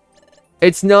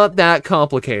 It's not that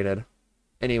complicated.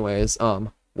 Anyways,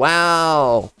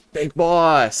 wow. Big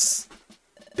boss.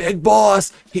 Big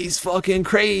boss. He's fucking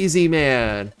crazy,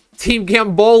 man. Team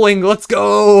Camp Bowling, let's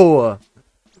go.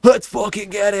 Let's fucking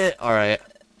get it. All right.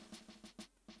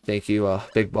 Thank you,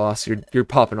 Big Boss. You're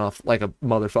popping off like a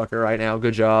motherfucker right now.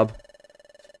 Good job.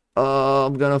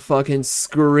 I'm gonna fucking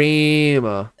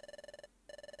scream.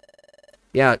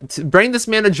 Yeah, to bring this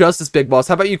man to justice, Big Boss.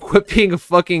 How about you quit being a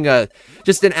fucking,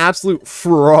 just an absolute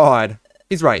fraud?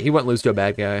 He's right. He wouldn't lose to a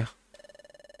bad guy.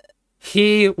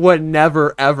 He would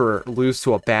never, ever lose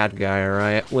to a bad guy,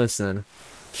 alright? Listen.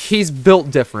 He's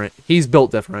built different. He's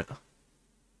built different.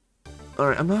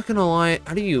 Alright, I'm not gonna lie.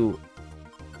 How do you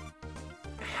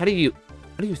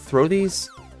throw these?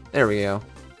 There we go.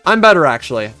 I'm better,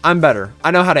 actually. I'm better.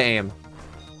 I know how to aim.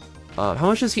 How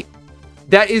much is he?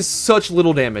 That is such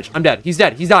little damage. I'm dead. He's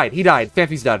dead. He's died. He died.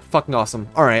 Fanfi's dead. Fucking awesome.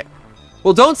 Alright.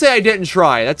 Well, don't say I didn't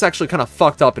try. That's actually kind of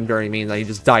fucked up and dirty mean that he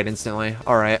just died instantly.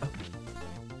 Alright.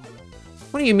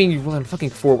 What do you mean you run fucking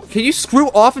forward? Can you screw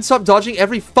off and stop dodging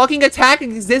every fucking attack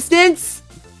in existence?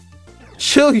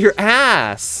 Chill your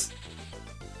ass.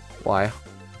 Why?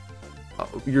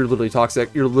 Oh, you're literally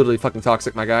toxic. You're literally fucking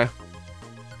toxic, my guy.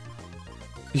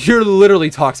 You're literally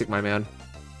toxic, my man.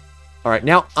 Alright,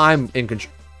 now I'm in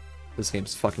control. This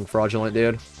game's fucking fraudulent,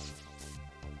 dude.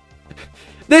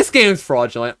 This game's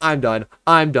fraudulent. I'm done.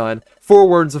 I'm done. 4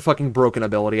 words of fucking broken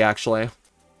ability, actually.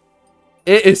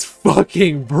 It is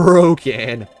fucking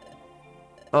broken.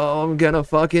 Oh, I'm gonna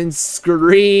fucking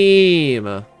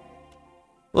scream.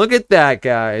 Look at that,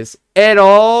 guys. It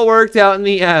all worked out in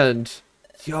the end.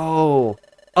 Yo,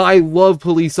 I love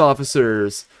police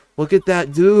officers. Look at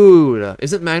that dude.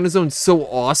 Isn't Magnezone so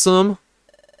awesome?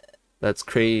 That's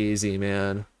crazy,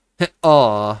 man.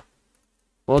 Aw.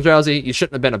 Well, Drowsy, you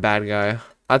shouldn't have been a bad guy.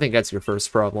 I think that's your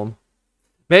first problem.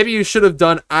 Maybe you should have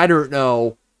done, I don't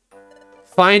know.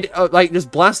 Find, like,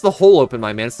 just blast the hole open,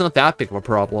 my man. It's not that big of a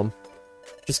problem.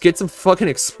 Just get some fucking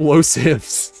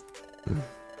explosives.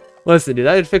 Listen, dude,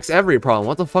 that'd fix every problem.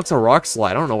 What the fuck's a rock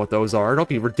slide? I don't know what those are. Don't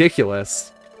be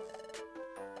ridiculous.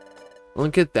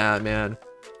 Look at that, man.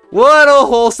 What a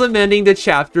wholesome ending to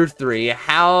Chapter 3.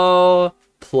 How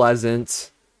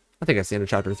pleasant. I think that's the end of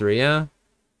Chapter 3, yeah?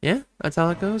 Yeah? That's how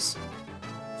it goes?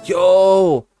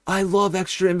 Yo! I love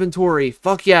extra inventory.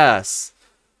 Fuck yes.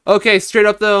 Okay, straight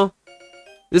up, though.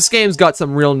 This game's got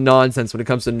some real nonsense when it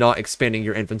comes to not expanding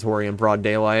your inventory in broad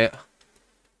daylight.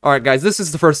 Alright, guys, this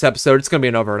is the first episode. It's gonna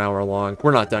be over an hour long.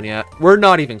 We're not done yet. We're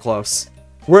not even close.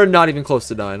 We're not even close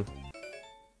to done.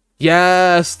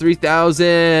 Yes!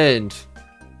 3,000!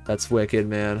 That's wicked,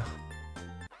 man.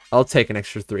 I'll take an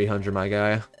extra 300, my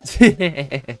guy.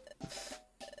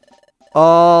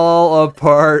 All a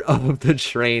part of the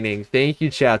training. Thank you,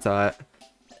 Chatot.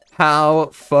 How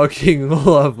fucking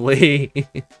lovely.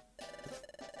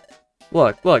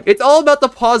 Look, it's all about the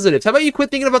positives. How about you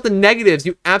quit thinking about the negatives,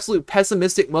 you absolute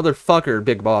pessimistic motherfucker,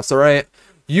 Big Boss, alright?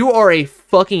 You are a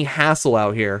fucking hassle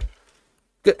out here.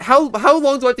 How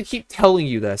long do I have to keep telling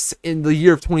you this in the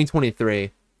year of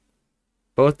 2023?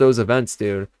 Both those events,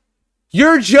 dude.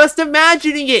 You're just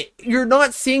imagining it! You're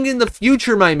not seeing in the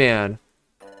future, my man.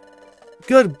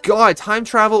 Good God, time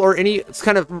travel or any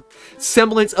kind of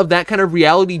semblance of that kind of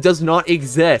reality does not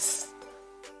exist.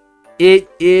 It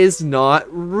is not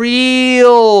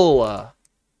real.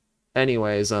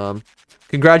 Anyways,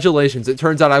 congratulations. It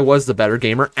turns out I was the better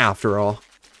gamer after all.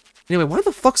 Anyway, why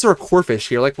the fuck's there a Corphish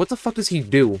here? Like, what the fuck does he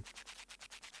do?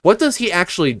 What does he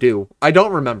actually do? I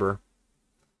don't remember.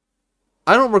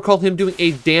 I don't recall him doing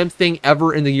a damn thing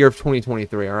ever in the year of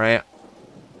 2023, alright?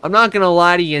 I'm not gonna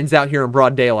lie to yins out here in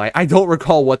broad daylight. I don't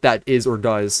recall what that is or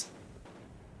does.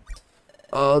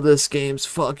 Oh, this game's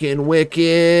fucking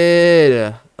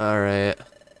wicked. Alright.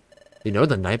 You know,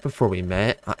 the night before we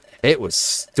met, it was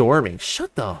storming.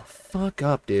 Shut the fuck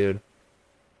up, dude.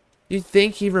 You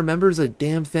think he remembers a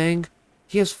damn thing?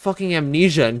 He has fucking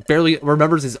amnesia and barely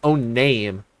remembers his own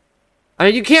name. I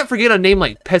mean, you can't forget a name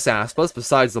like Piss Ass, but that's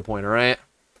besides the point, alright?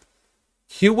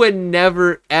 You would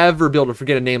never, ever be able to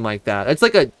forget a name like that. It's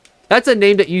like that's a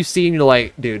name that you see and you're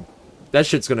like, dude, that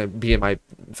shit's gonna be in my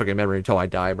fucking memory until I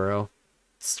die, bro.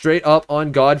 Straight up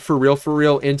on God, for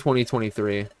real in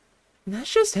 2023. And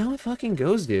that's just how it fucking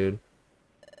goes, dude.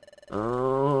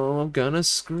 Oh, I'm gonna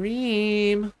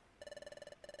scream.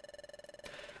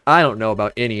 I don't know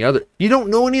about any other... You don't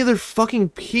know any other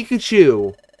fucking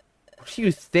Pikachu! What are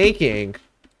you thinking?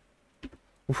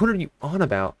 What are you on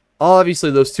about?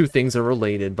 Obviously, those two things are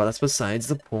related, but that's besides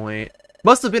the point.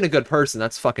 Must have been a good person.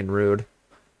 That's fucking rude.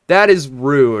 That is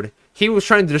rude. He was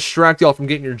trying to distract y'all from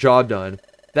getting your job done.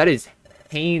 That is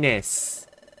heinous.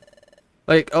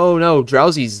 Like, oh no,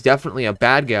 Drowsy's definitely a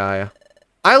bad guy.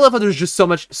 I love how there's just so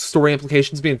much story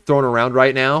implications being thrown around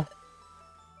right now.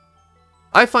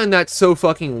 I find that so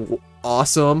fucking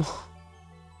awesome.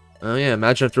 Oh yeah,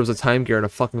 imagine if there was a time gear in a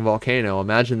fucking volcano.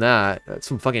 Imagine that. That's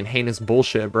some fucking heinous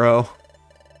bullshit, bro.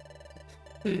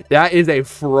 That is a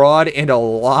fraud and a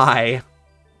lie. And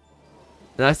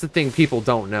that's the thing people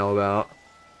don't know about.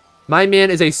 My man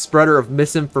is a spreader of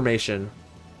misinformation.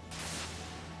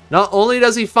 Not only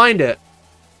does he find it,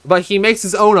 but he makes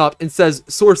his own up and says,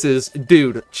 sources,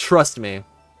 dude, trust me.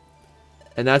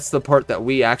 And that's the part that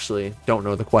we actually don't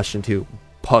know the question to,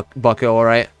 bucko,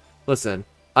 alright? Listen,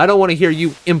 I don't want to hear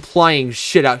you implying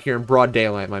shit out here in broad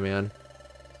daylight, my man.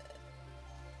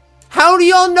 How do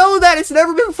y'all know that? It's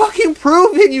never been fucking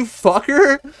proven, you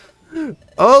fucker.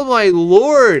 Oh my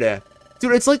lord.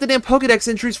 Dude, it's like the damn Pokedex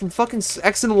entries from fucking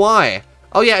X and Y.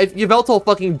 Oh yeah, if Yveltal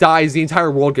fucking dies, the entire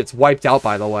world gets wiped out,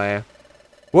 by the way.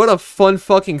 What a fun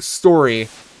fucking story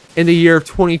in the year of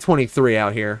 2023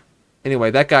 out here.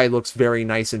 Anyway, that guy looks very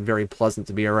nice and very pleasant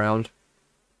to be around.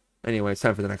 Anyway, it's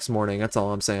time for the next morning. That's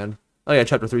all I'm saying. Oh yeah,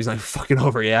 chapter 3's not even fucking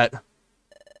over yet.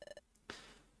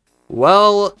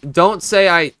 Well, don't say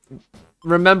I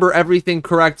remember everything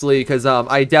correctly, because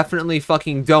I definitely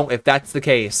fucking don't if that's the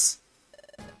case.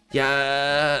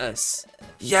 Yes!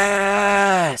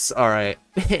 Yes! Alright.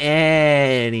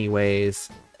 Anyways.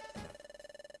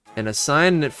 An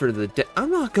assignment for the day. I'm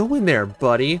not going there,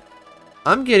 buddy.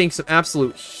 I'm getting some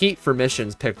absolute heat for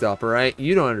missions picked up, alright?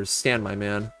 You don't understand, my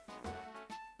man.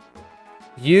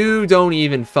 You don't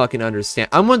even fucking understand.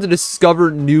 I'm going to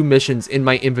discover new missions in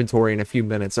my inventory in a few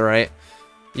minutes, alright?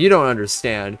 You don't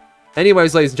understand.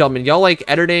 Anyways, ladies and gentlemen, y'all like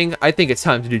editing? I think it's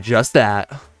time to do just that.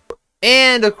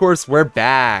 And, of course, we're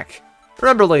back.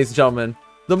 Remember, ladies and gentlemen,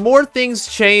 the more things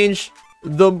change,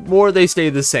 the more they stay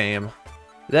the same.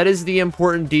 That is the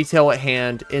important detail at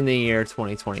hand in the year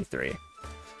 2023.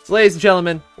 So, ladies and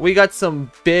gentlemen, we got some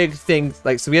big things,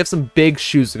 so we have some big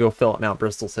shoes to go fill at Mount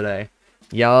Bristol today.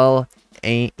 Y'all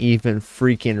ain't even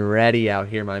freaking ready out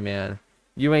here, my man.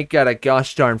 You ain't got a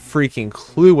gosh darn freaking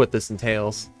clue what this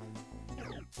entails.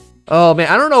 Oh, man,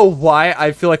 I don't know why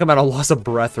I feel like I'm at a loss of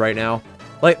breath right now.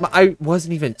 Like, I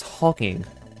wasn't even talking.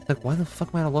 Like, why the fuck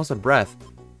am I at a loss of breath?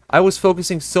 I was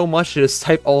focusing so much to just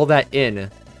type all that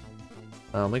in.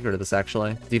 Let me get rid of this,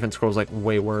 actually. Defense scroll's, like,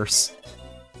 way worse.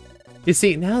 You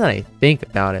see, now that I think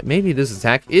about it, maybe this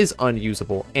attack is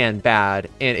unusable and bad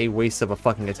and a waste of a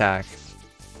fucking attack.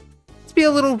 Let's be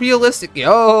a little realistic.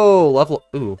 Yo, level...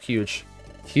 Ooh, huge.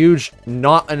 Huge,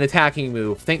 not an attacking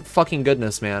move. Thank fucking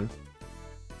goodness, man.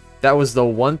 That was the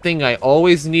one thing I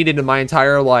always needed in my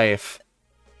entire life.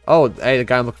 Oh, hey, the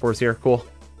guy I'm looking for is here. Cool.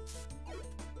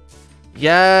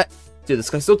 Yeah. Dude, this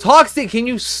guy's so toxic. Can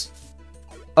you...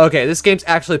 Okay, this game's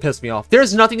actually pissed me off.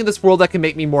 There's nothing in this world that can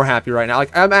make me more happy right now.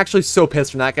 Like, I'm actually so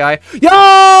pissed from that guy.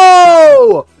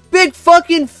 Yo! Big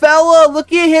fucking fella!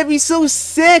 Look at him, he's so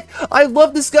sick! I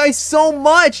love this guy so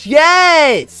much!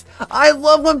 Yes! I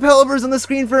love when Pelipper's on the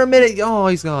screen for a minute. Oh,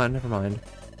 he's gone. Never mind.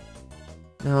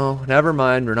 No, never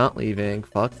mind. We're not leaving.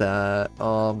 Fuck that.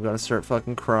 Oh, I'm gonna start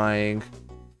fucking crying.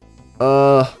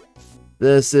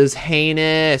 This is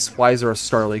heinous. Why is there a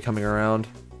Starly coming around?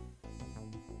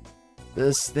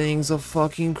 This thing's a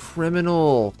fucking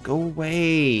criminal. Go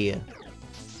away.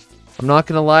 I'm not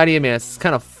gonna lie to you, man. It's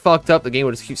kind of fucked up. The game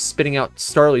will just keep spitting out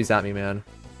Starlies at me, man.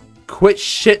 Quit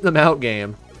shitting them out,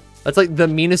 game. That's like the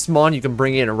meanest mon you can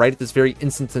bring in right at this very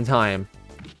instant in time.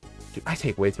 Dude, I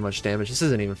take way too much damage. This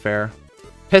isn't even fair.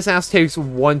 Piss ass takes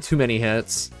one too many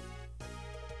hits.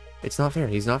 It's not fair.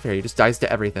 He's not fair. He just dies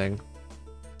to everything.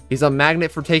 He's a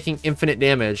magnet for taking infinite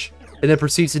damage, and then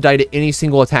proceeds to die to any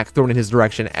single attack thrown in his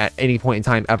direction at any point in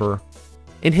time ever.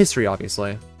 In history,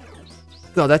 obviously.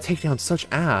 God, that takedown's such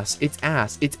ass. It's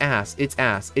ass. It's ass. It's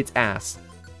ass. It's ass.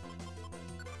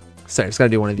 So I just gotta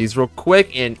do one of these real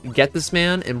quick and get this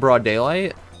man in broad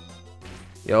daylight.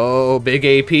 Yo, big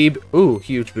AP. Ooh,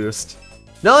 huge boost.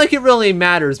 Not like it really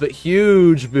matters, but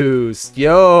huge boost.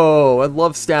 Yo, I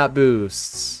love stat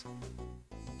boosts.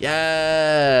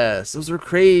 Yes, those are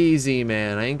crazy,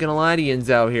 man. I ain't gonna lie to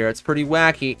yins out here. It's pretty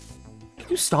wacky. Can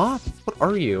you stop? What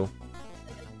are you?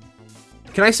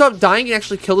 Can I stop dying and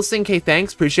actually kill this thing? Okay,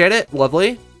 thanks. Appreciate it.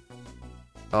 Lovely.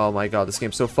 Oh my god, this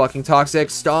game's so fucking toxic.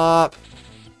 Stop.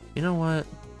 You know what?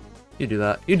 You do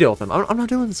that. You deal with him. I'm not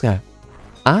dealing with this guy.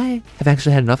 I have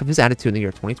actually had enough of his attitude in the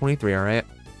year 2023, alright?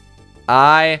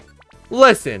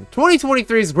 Listen,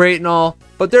 2023 is great and all,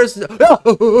 but there's...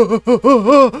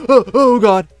 Oh,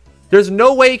 God. There's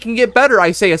no way it can get better,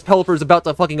 I say, as Pelipper's about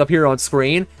to fucking appear on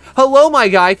screen. Hello, my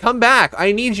guy. Come back.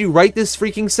 I need you right this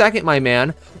freaking second, my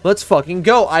man. Let's fucking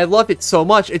go. I love it so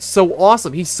much. It's so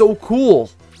awesome. He's so cool.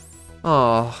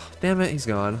 Oh, damn it. He's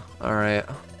gone. All right.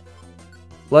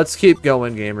 Let's keep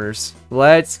going, gamers.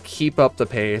 Let's keep up the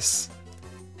pace.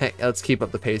 Hey, let's keep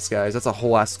up the pace, guys. That's a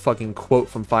whole ass fucking quote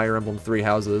from Fire Emblem Three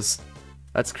Houses.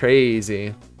 That's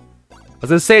crazy. I was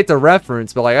gonna say it's a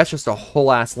reference, but like that's just a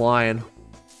whole ass line.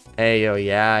 Hey, yo,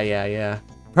 yeah.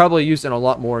 Probably used in a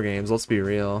lot more games, let's be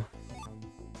real.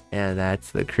 And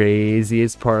that's the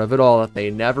craziest part of it all, that they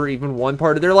never even one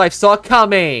part of their life saw it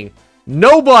coming.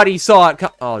 Nobody saw it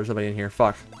oh, there's somebody in here,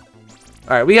 fuck.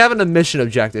 Alright, we have a mission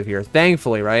objective here,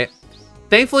 thankfully, right?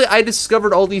 Thankfully, I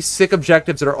discovered all these sick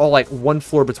objectives that are all like one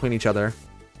floor between each other.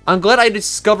 I'm glad I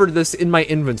discovered this in my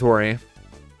inventory.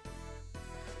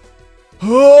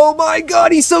 Oh my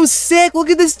god, he's so sick. Look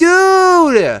at this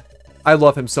dude. I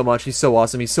love him so much. He's so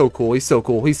awesome. He's so cool. He's so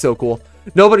cool. He's so cool.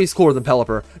 Nobody's cooler than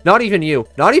Pelipper. Not even you.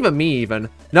 Not even me even.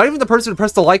 Not even the person who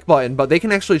pressed the like button, but they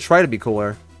can actually try to be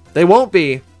cooler. They won't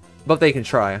be, but they can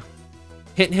try.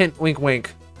 Hint, hint, wink,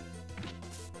 wink.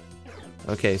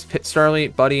 Okay,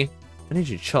 Starly, buddy, I need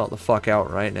you to chill the fuck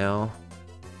out right now.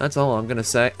 That's all I'm gonna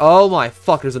say. Oh my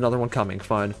fuck, there's another one coming.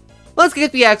 Fun. Let's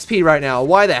get the XP right now.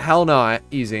 Why the hell not?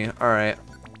 Easy. Alright.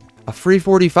 A free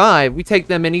 45. We take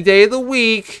them any day of the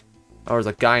week. Oh, there's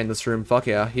a guy in this room. Fuck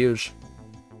yeah, huge.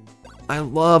 I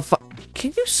love...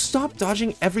 Can you stop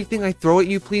dodging everything I throw at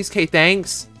you, please? Okay,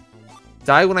 thanks.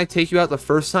 Die when I take you out the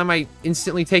first time I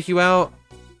instantly take you out?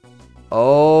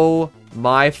 Oh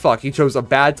my fuck. You chose a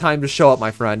bad time to show up,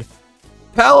 my friend.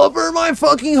 Pelipper, my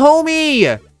fucking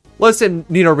homie! Listen,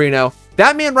 Nino Reno.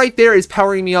 That man right there is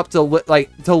powering me up to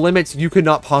to limits you could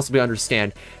not possibly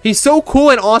understand. He's so cool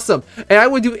and awesome, and I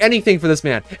would do anything for this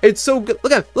man. It's so good.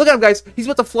 Look at him, guys. He's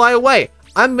about to fly away.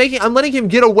 I'm letting him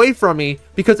get away from me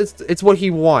because it's what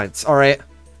he wants. All right,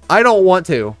 I don't want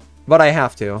to, but I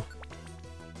have to.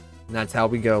 And that's how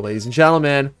we go, ladies and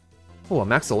gentlemen. Oh, a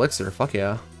max elixir. Fuck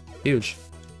yeah, huge,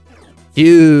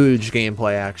 huge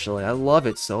gameplay. Actually, I love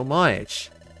it so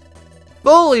much.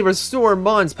 Fully restore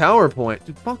Mon's PowerPoint.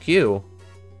 Dude, fuck you.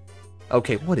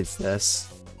 Okay, what is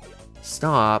this?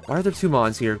 Stop. Why are there two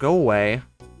Mons here? Go away.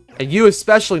 And you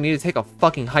especially need to take a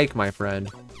fucking hike, my friend.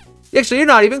 Actually, you're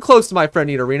not even close to my friend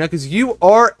Nina Arena, because you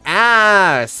are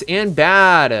ass and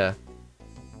bad.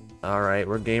 Alright,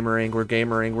 we're gamering, we're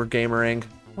gamering, we're gamering.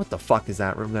 What the fuck is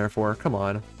that room there for? Come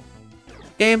on.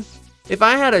 Game, if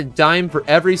I had a dime for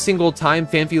every single time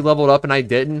Fanfi leveled up and I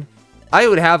didn't, I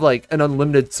would have like an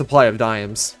unlimited supply of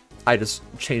dimes. I just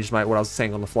changed what I was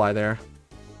saying on the fly there.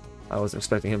 I wasn't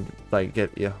expecting him to like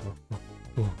get yeah.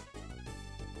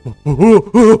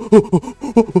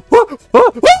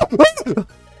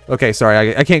 Okay,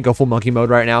 sorry, I can't go full monkey mode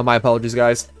right now. My apologies,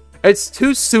 guys. It's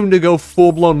too soon to go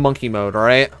full-blown monkey mode,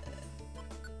 alright?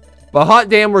 But hot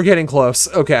damn, we're getting close.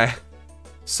 Okay.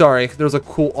 Sorry, there's a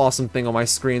cool, awesome thing on my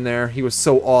screen there. He was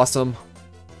so awesome.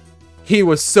 He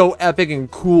was so epic and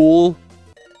cool.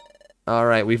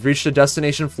 Alright, we've reached the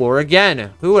destination floor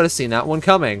again. Who would have seen that one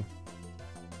coming?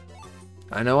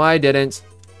 I know I didn't.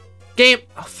 Game!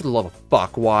 Oh, for the love of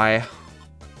fuck, why? I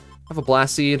have a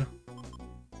blast seed.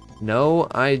 No,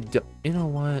 I don't. You know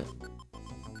what?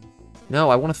 No,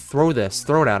 I want to throw this.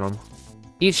 Throw it at him.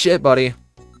 Eat shit, buddy.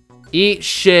 Eat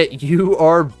shit. You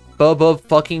are bubba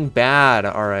fucking bad.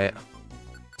 Alright.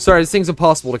 Sorry, this thing's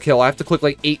impossible to kill. I have to click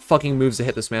like 8 fucking moves to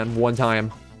hit this man one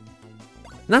time.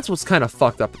 And that's what's kind of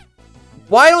fucked up.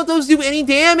 Why don't those do any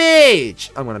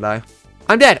damage? I'm gonna die.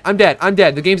 I'm dead. I'm dead. I'm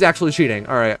dead. The game's actually cheating.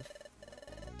 Alright.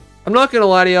 I'm not gonna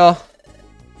lie to y'all.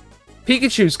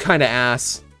 Pikachu's kind of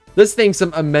ass. This thing's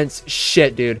some immense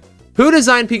shit, dude. Who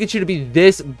designed Pikachu to be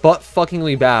this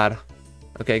butt-fuckingly bad?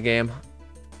 Okay, game.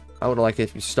 I would like it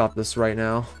if you stop this right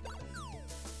now.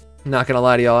 I'm not gonna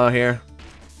lie to y'all out here.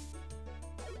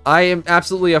 I am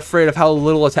absolutely afraid of how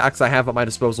little attacks I have at my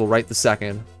disposal right this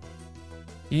second.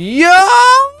 Yo!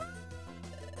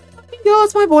 Yo,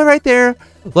 it's my boy right there.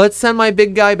 Let's send my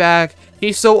big guy back.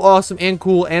 He's so awesome and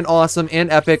cool and awesome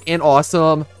and epic and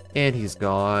awesome. And he's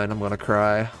gone. I'm gonna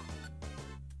cry.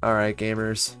 Alright,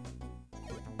 gamers.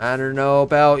 I don't know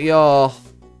about y'all.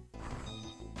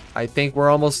 I think we're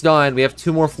almost done. We have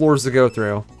 2 more floors to go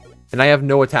through. And I have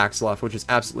no attacks left, which is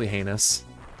absolutely heinous.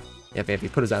 Yeah,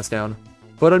 Fanfi, put his ass down.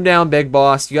 Put him down, big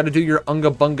boss. You gotta do your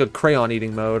Unga Bunga crayon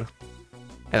eating mode.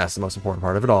 And that's the most important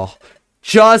part of it all.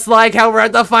 Just like how we're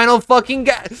at the final fucking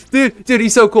guy. Dude,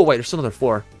 he's so cool. Wait, there's still another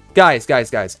floor. Guys.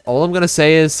 All I'm gonna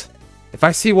say is, if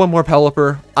I see one more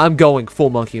Pelipper, I'm going full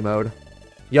monkey mode.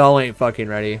 Y'all ain't fucking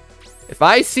ready. If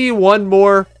I see one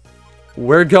more,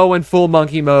 we're going full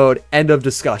monkey mode. End of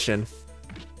discussion.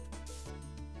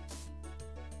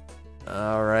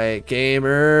 Alright,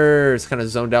 gamers. Kind of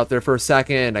zoned out there for a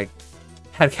second. I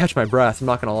had to catch my breath, I'm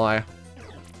not gonna lie.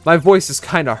 My voice is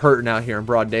kind of hurting out here in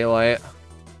broad daylight.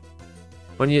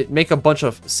 When you make a bunch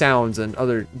of sounds and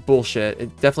other bullshit,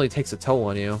 it definitely takes a toll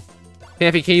on you.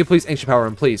 Fanfi, can you please ancient power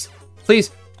him, please?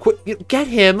 Please, quit. Get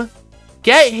him.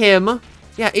 Get him.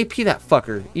 Yeah, AP that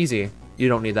fucker. Easy. You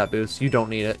don't need that boost. You don't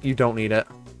need it. You don't need it.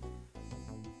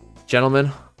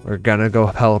 Gentlemen, we're gonna go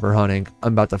Pelipper hunting.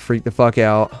 I'm about to freak the fuck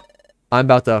out. I'm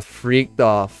about to freak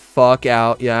the fuck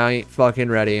out. Yeah, I ain't fucking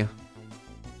ready.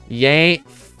 You ain't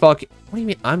fucking... What do you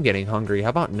mean I'm getting hungry? How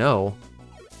about no?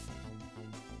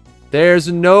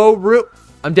 There's no room.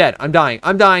 I'm dead. I'm dying.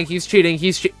 I'm dying. He's cheating.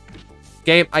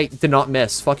 Game, I did not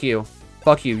miss. Fuck you.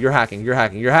 Fuck you. You're hacking. You're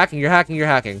hacking. You're hacking. You're hacking. You're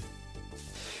hacking.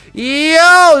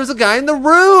 Yo, there's a guy in the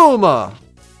room.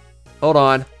 Hold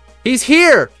on. He's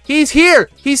here. He's here.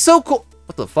 He's so cool.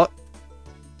 What the fuck?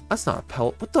 That's not a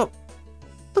pelt. What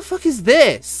the fuck is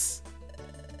this?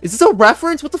 Is this a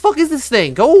reference? What the fuck is this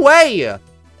thing? Go away.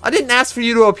 I didn't ask for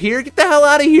you to appear. Get the hell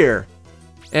out of here.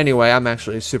 Anyway, I'm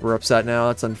actually super upset now.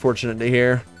 That's unfortunate to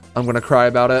hear. I'm gonna cry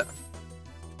about it.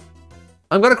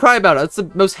 I'm gonna cry about it. That's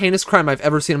the most heinous crime I've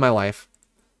ever seen in my life.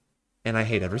 And I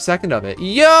hate every second of it.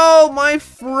 Yo, my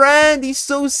friend. He's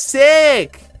so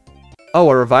sick. Oh,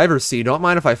 a reviver seed. Don't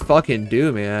mind if I fucking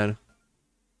do, man.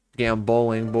 Damn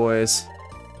bowling, boys.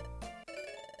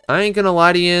 I ain't gonna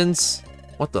lie to yins.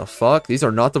 What the fuck? These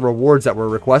are not the rewards that were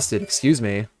requested. Excuse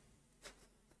me.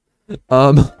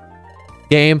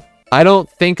 Game. I don't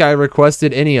think I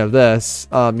requested any of this.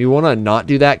 You wanna not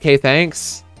do that, K?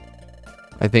 Thanks?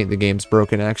 I think the game's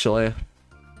broken, actually.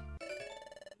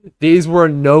 These were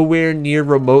nowhere near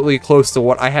remotely close to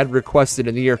what I had requested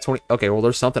in the year 20... Okay, well,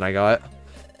 there's something I got.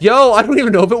 Yo, I don't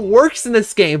even know if it works in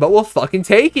this game, but we'll fucking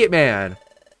take it, man.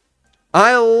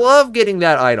 I love getting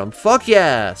that item. Fuck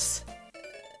yes.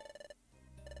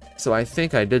 So I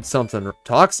think I did something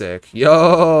toxic.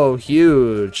 Yo,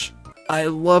 huge. I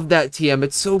love that TM.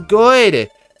 It's so good.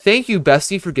 Thank you,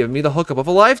 bestie, for giving me the hookup of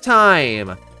a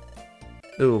lifetime.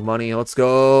 Ooh, money. Let's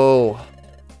go.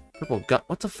 Purple gun.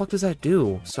 What the fuck does that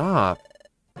do? Stop.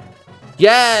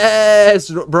 Yes!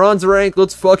 Bronze rank.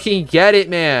 Let's fucking get it,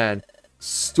 man.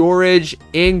 Storage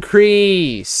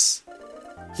increase.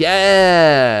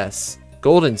 Yes.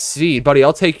 Golden seed. Buddy,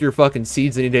 I'll take your fucking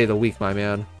seeds any day of the week, my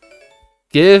man.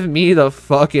 Give me the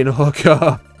fucking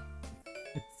hookup.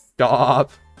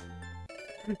 Stop.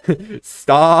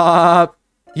 Stop.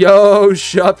 Yo,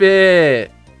 shut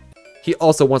it. He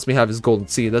also wants me to have his golden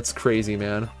seed. That's crazy,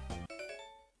 man.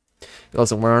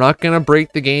 Listen, we're not going to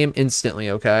break the game instantly,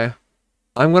 okay?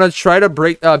 I'm going to try to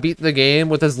beat the game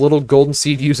with as little golden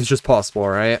seed usage as possible,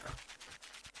 alright?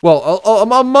 Well,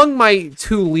 among my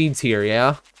two leads here,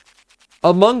 yeah?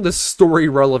 Among the story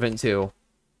relevant too.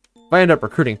 If I end up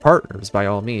recruiting partners, by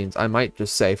all means, I might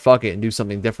just say fuck it and do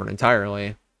something different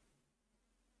entirely.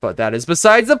 But that is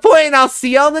besides the point. I'll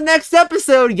see you on the next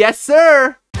episode. Yes,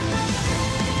 sir!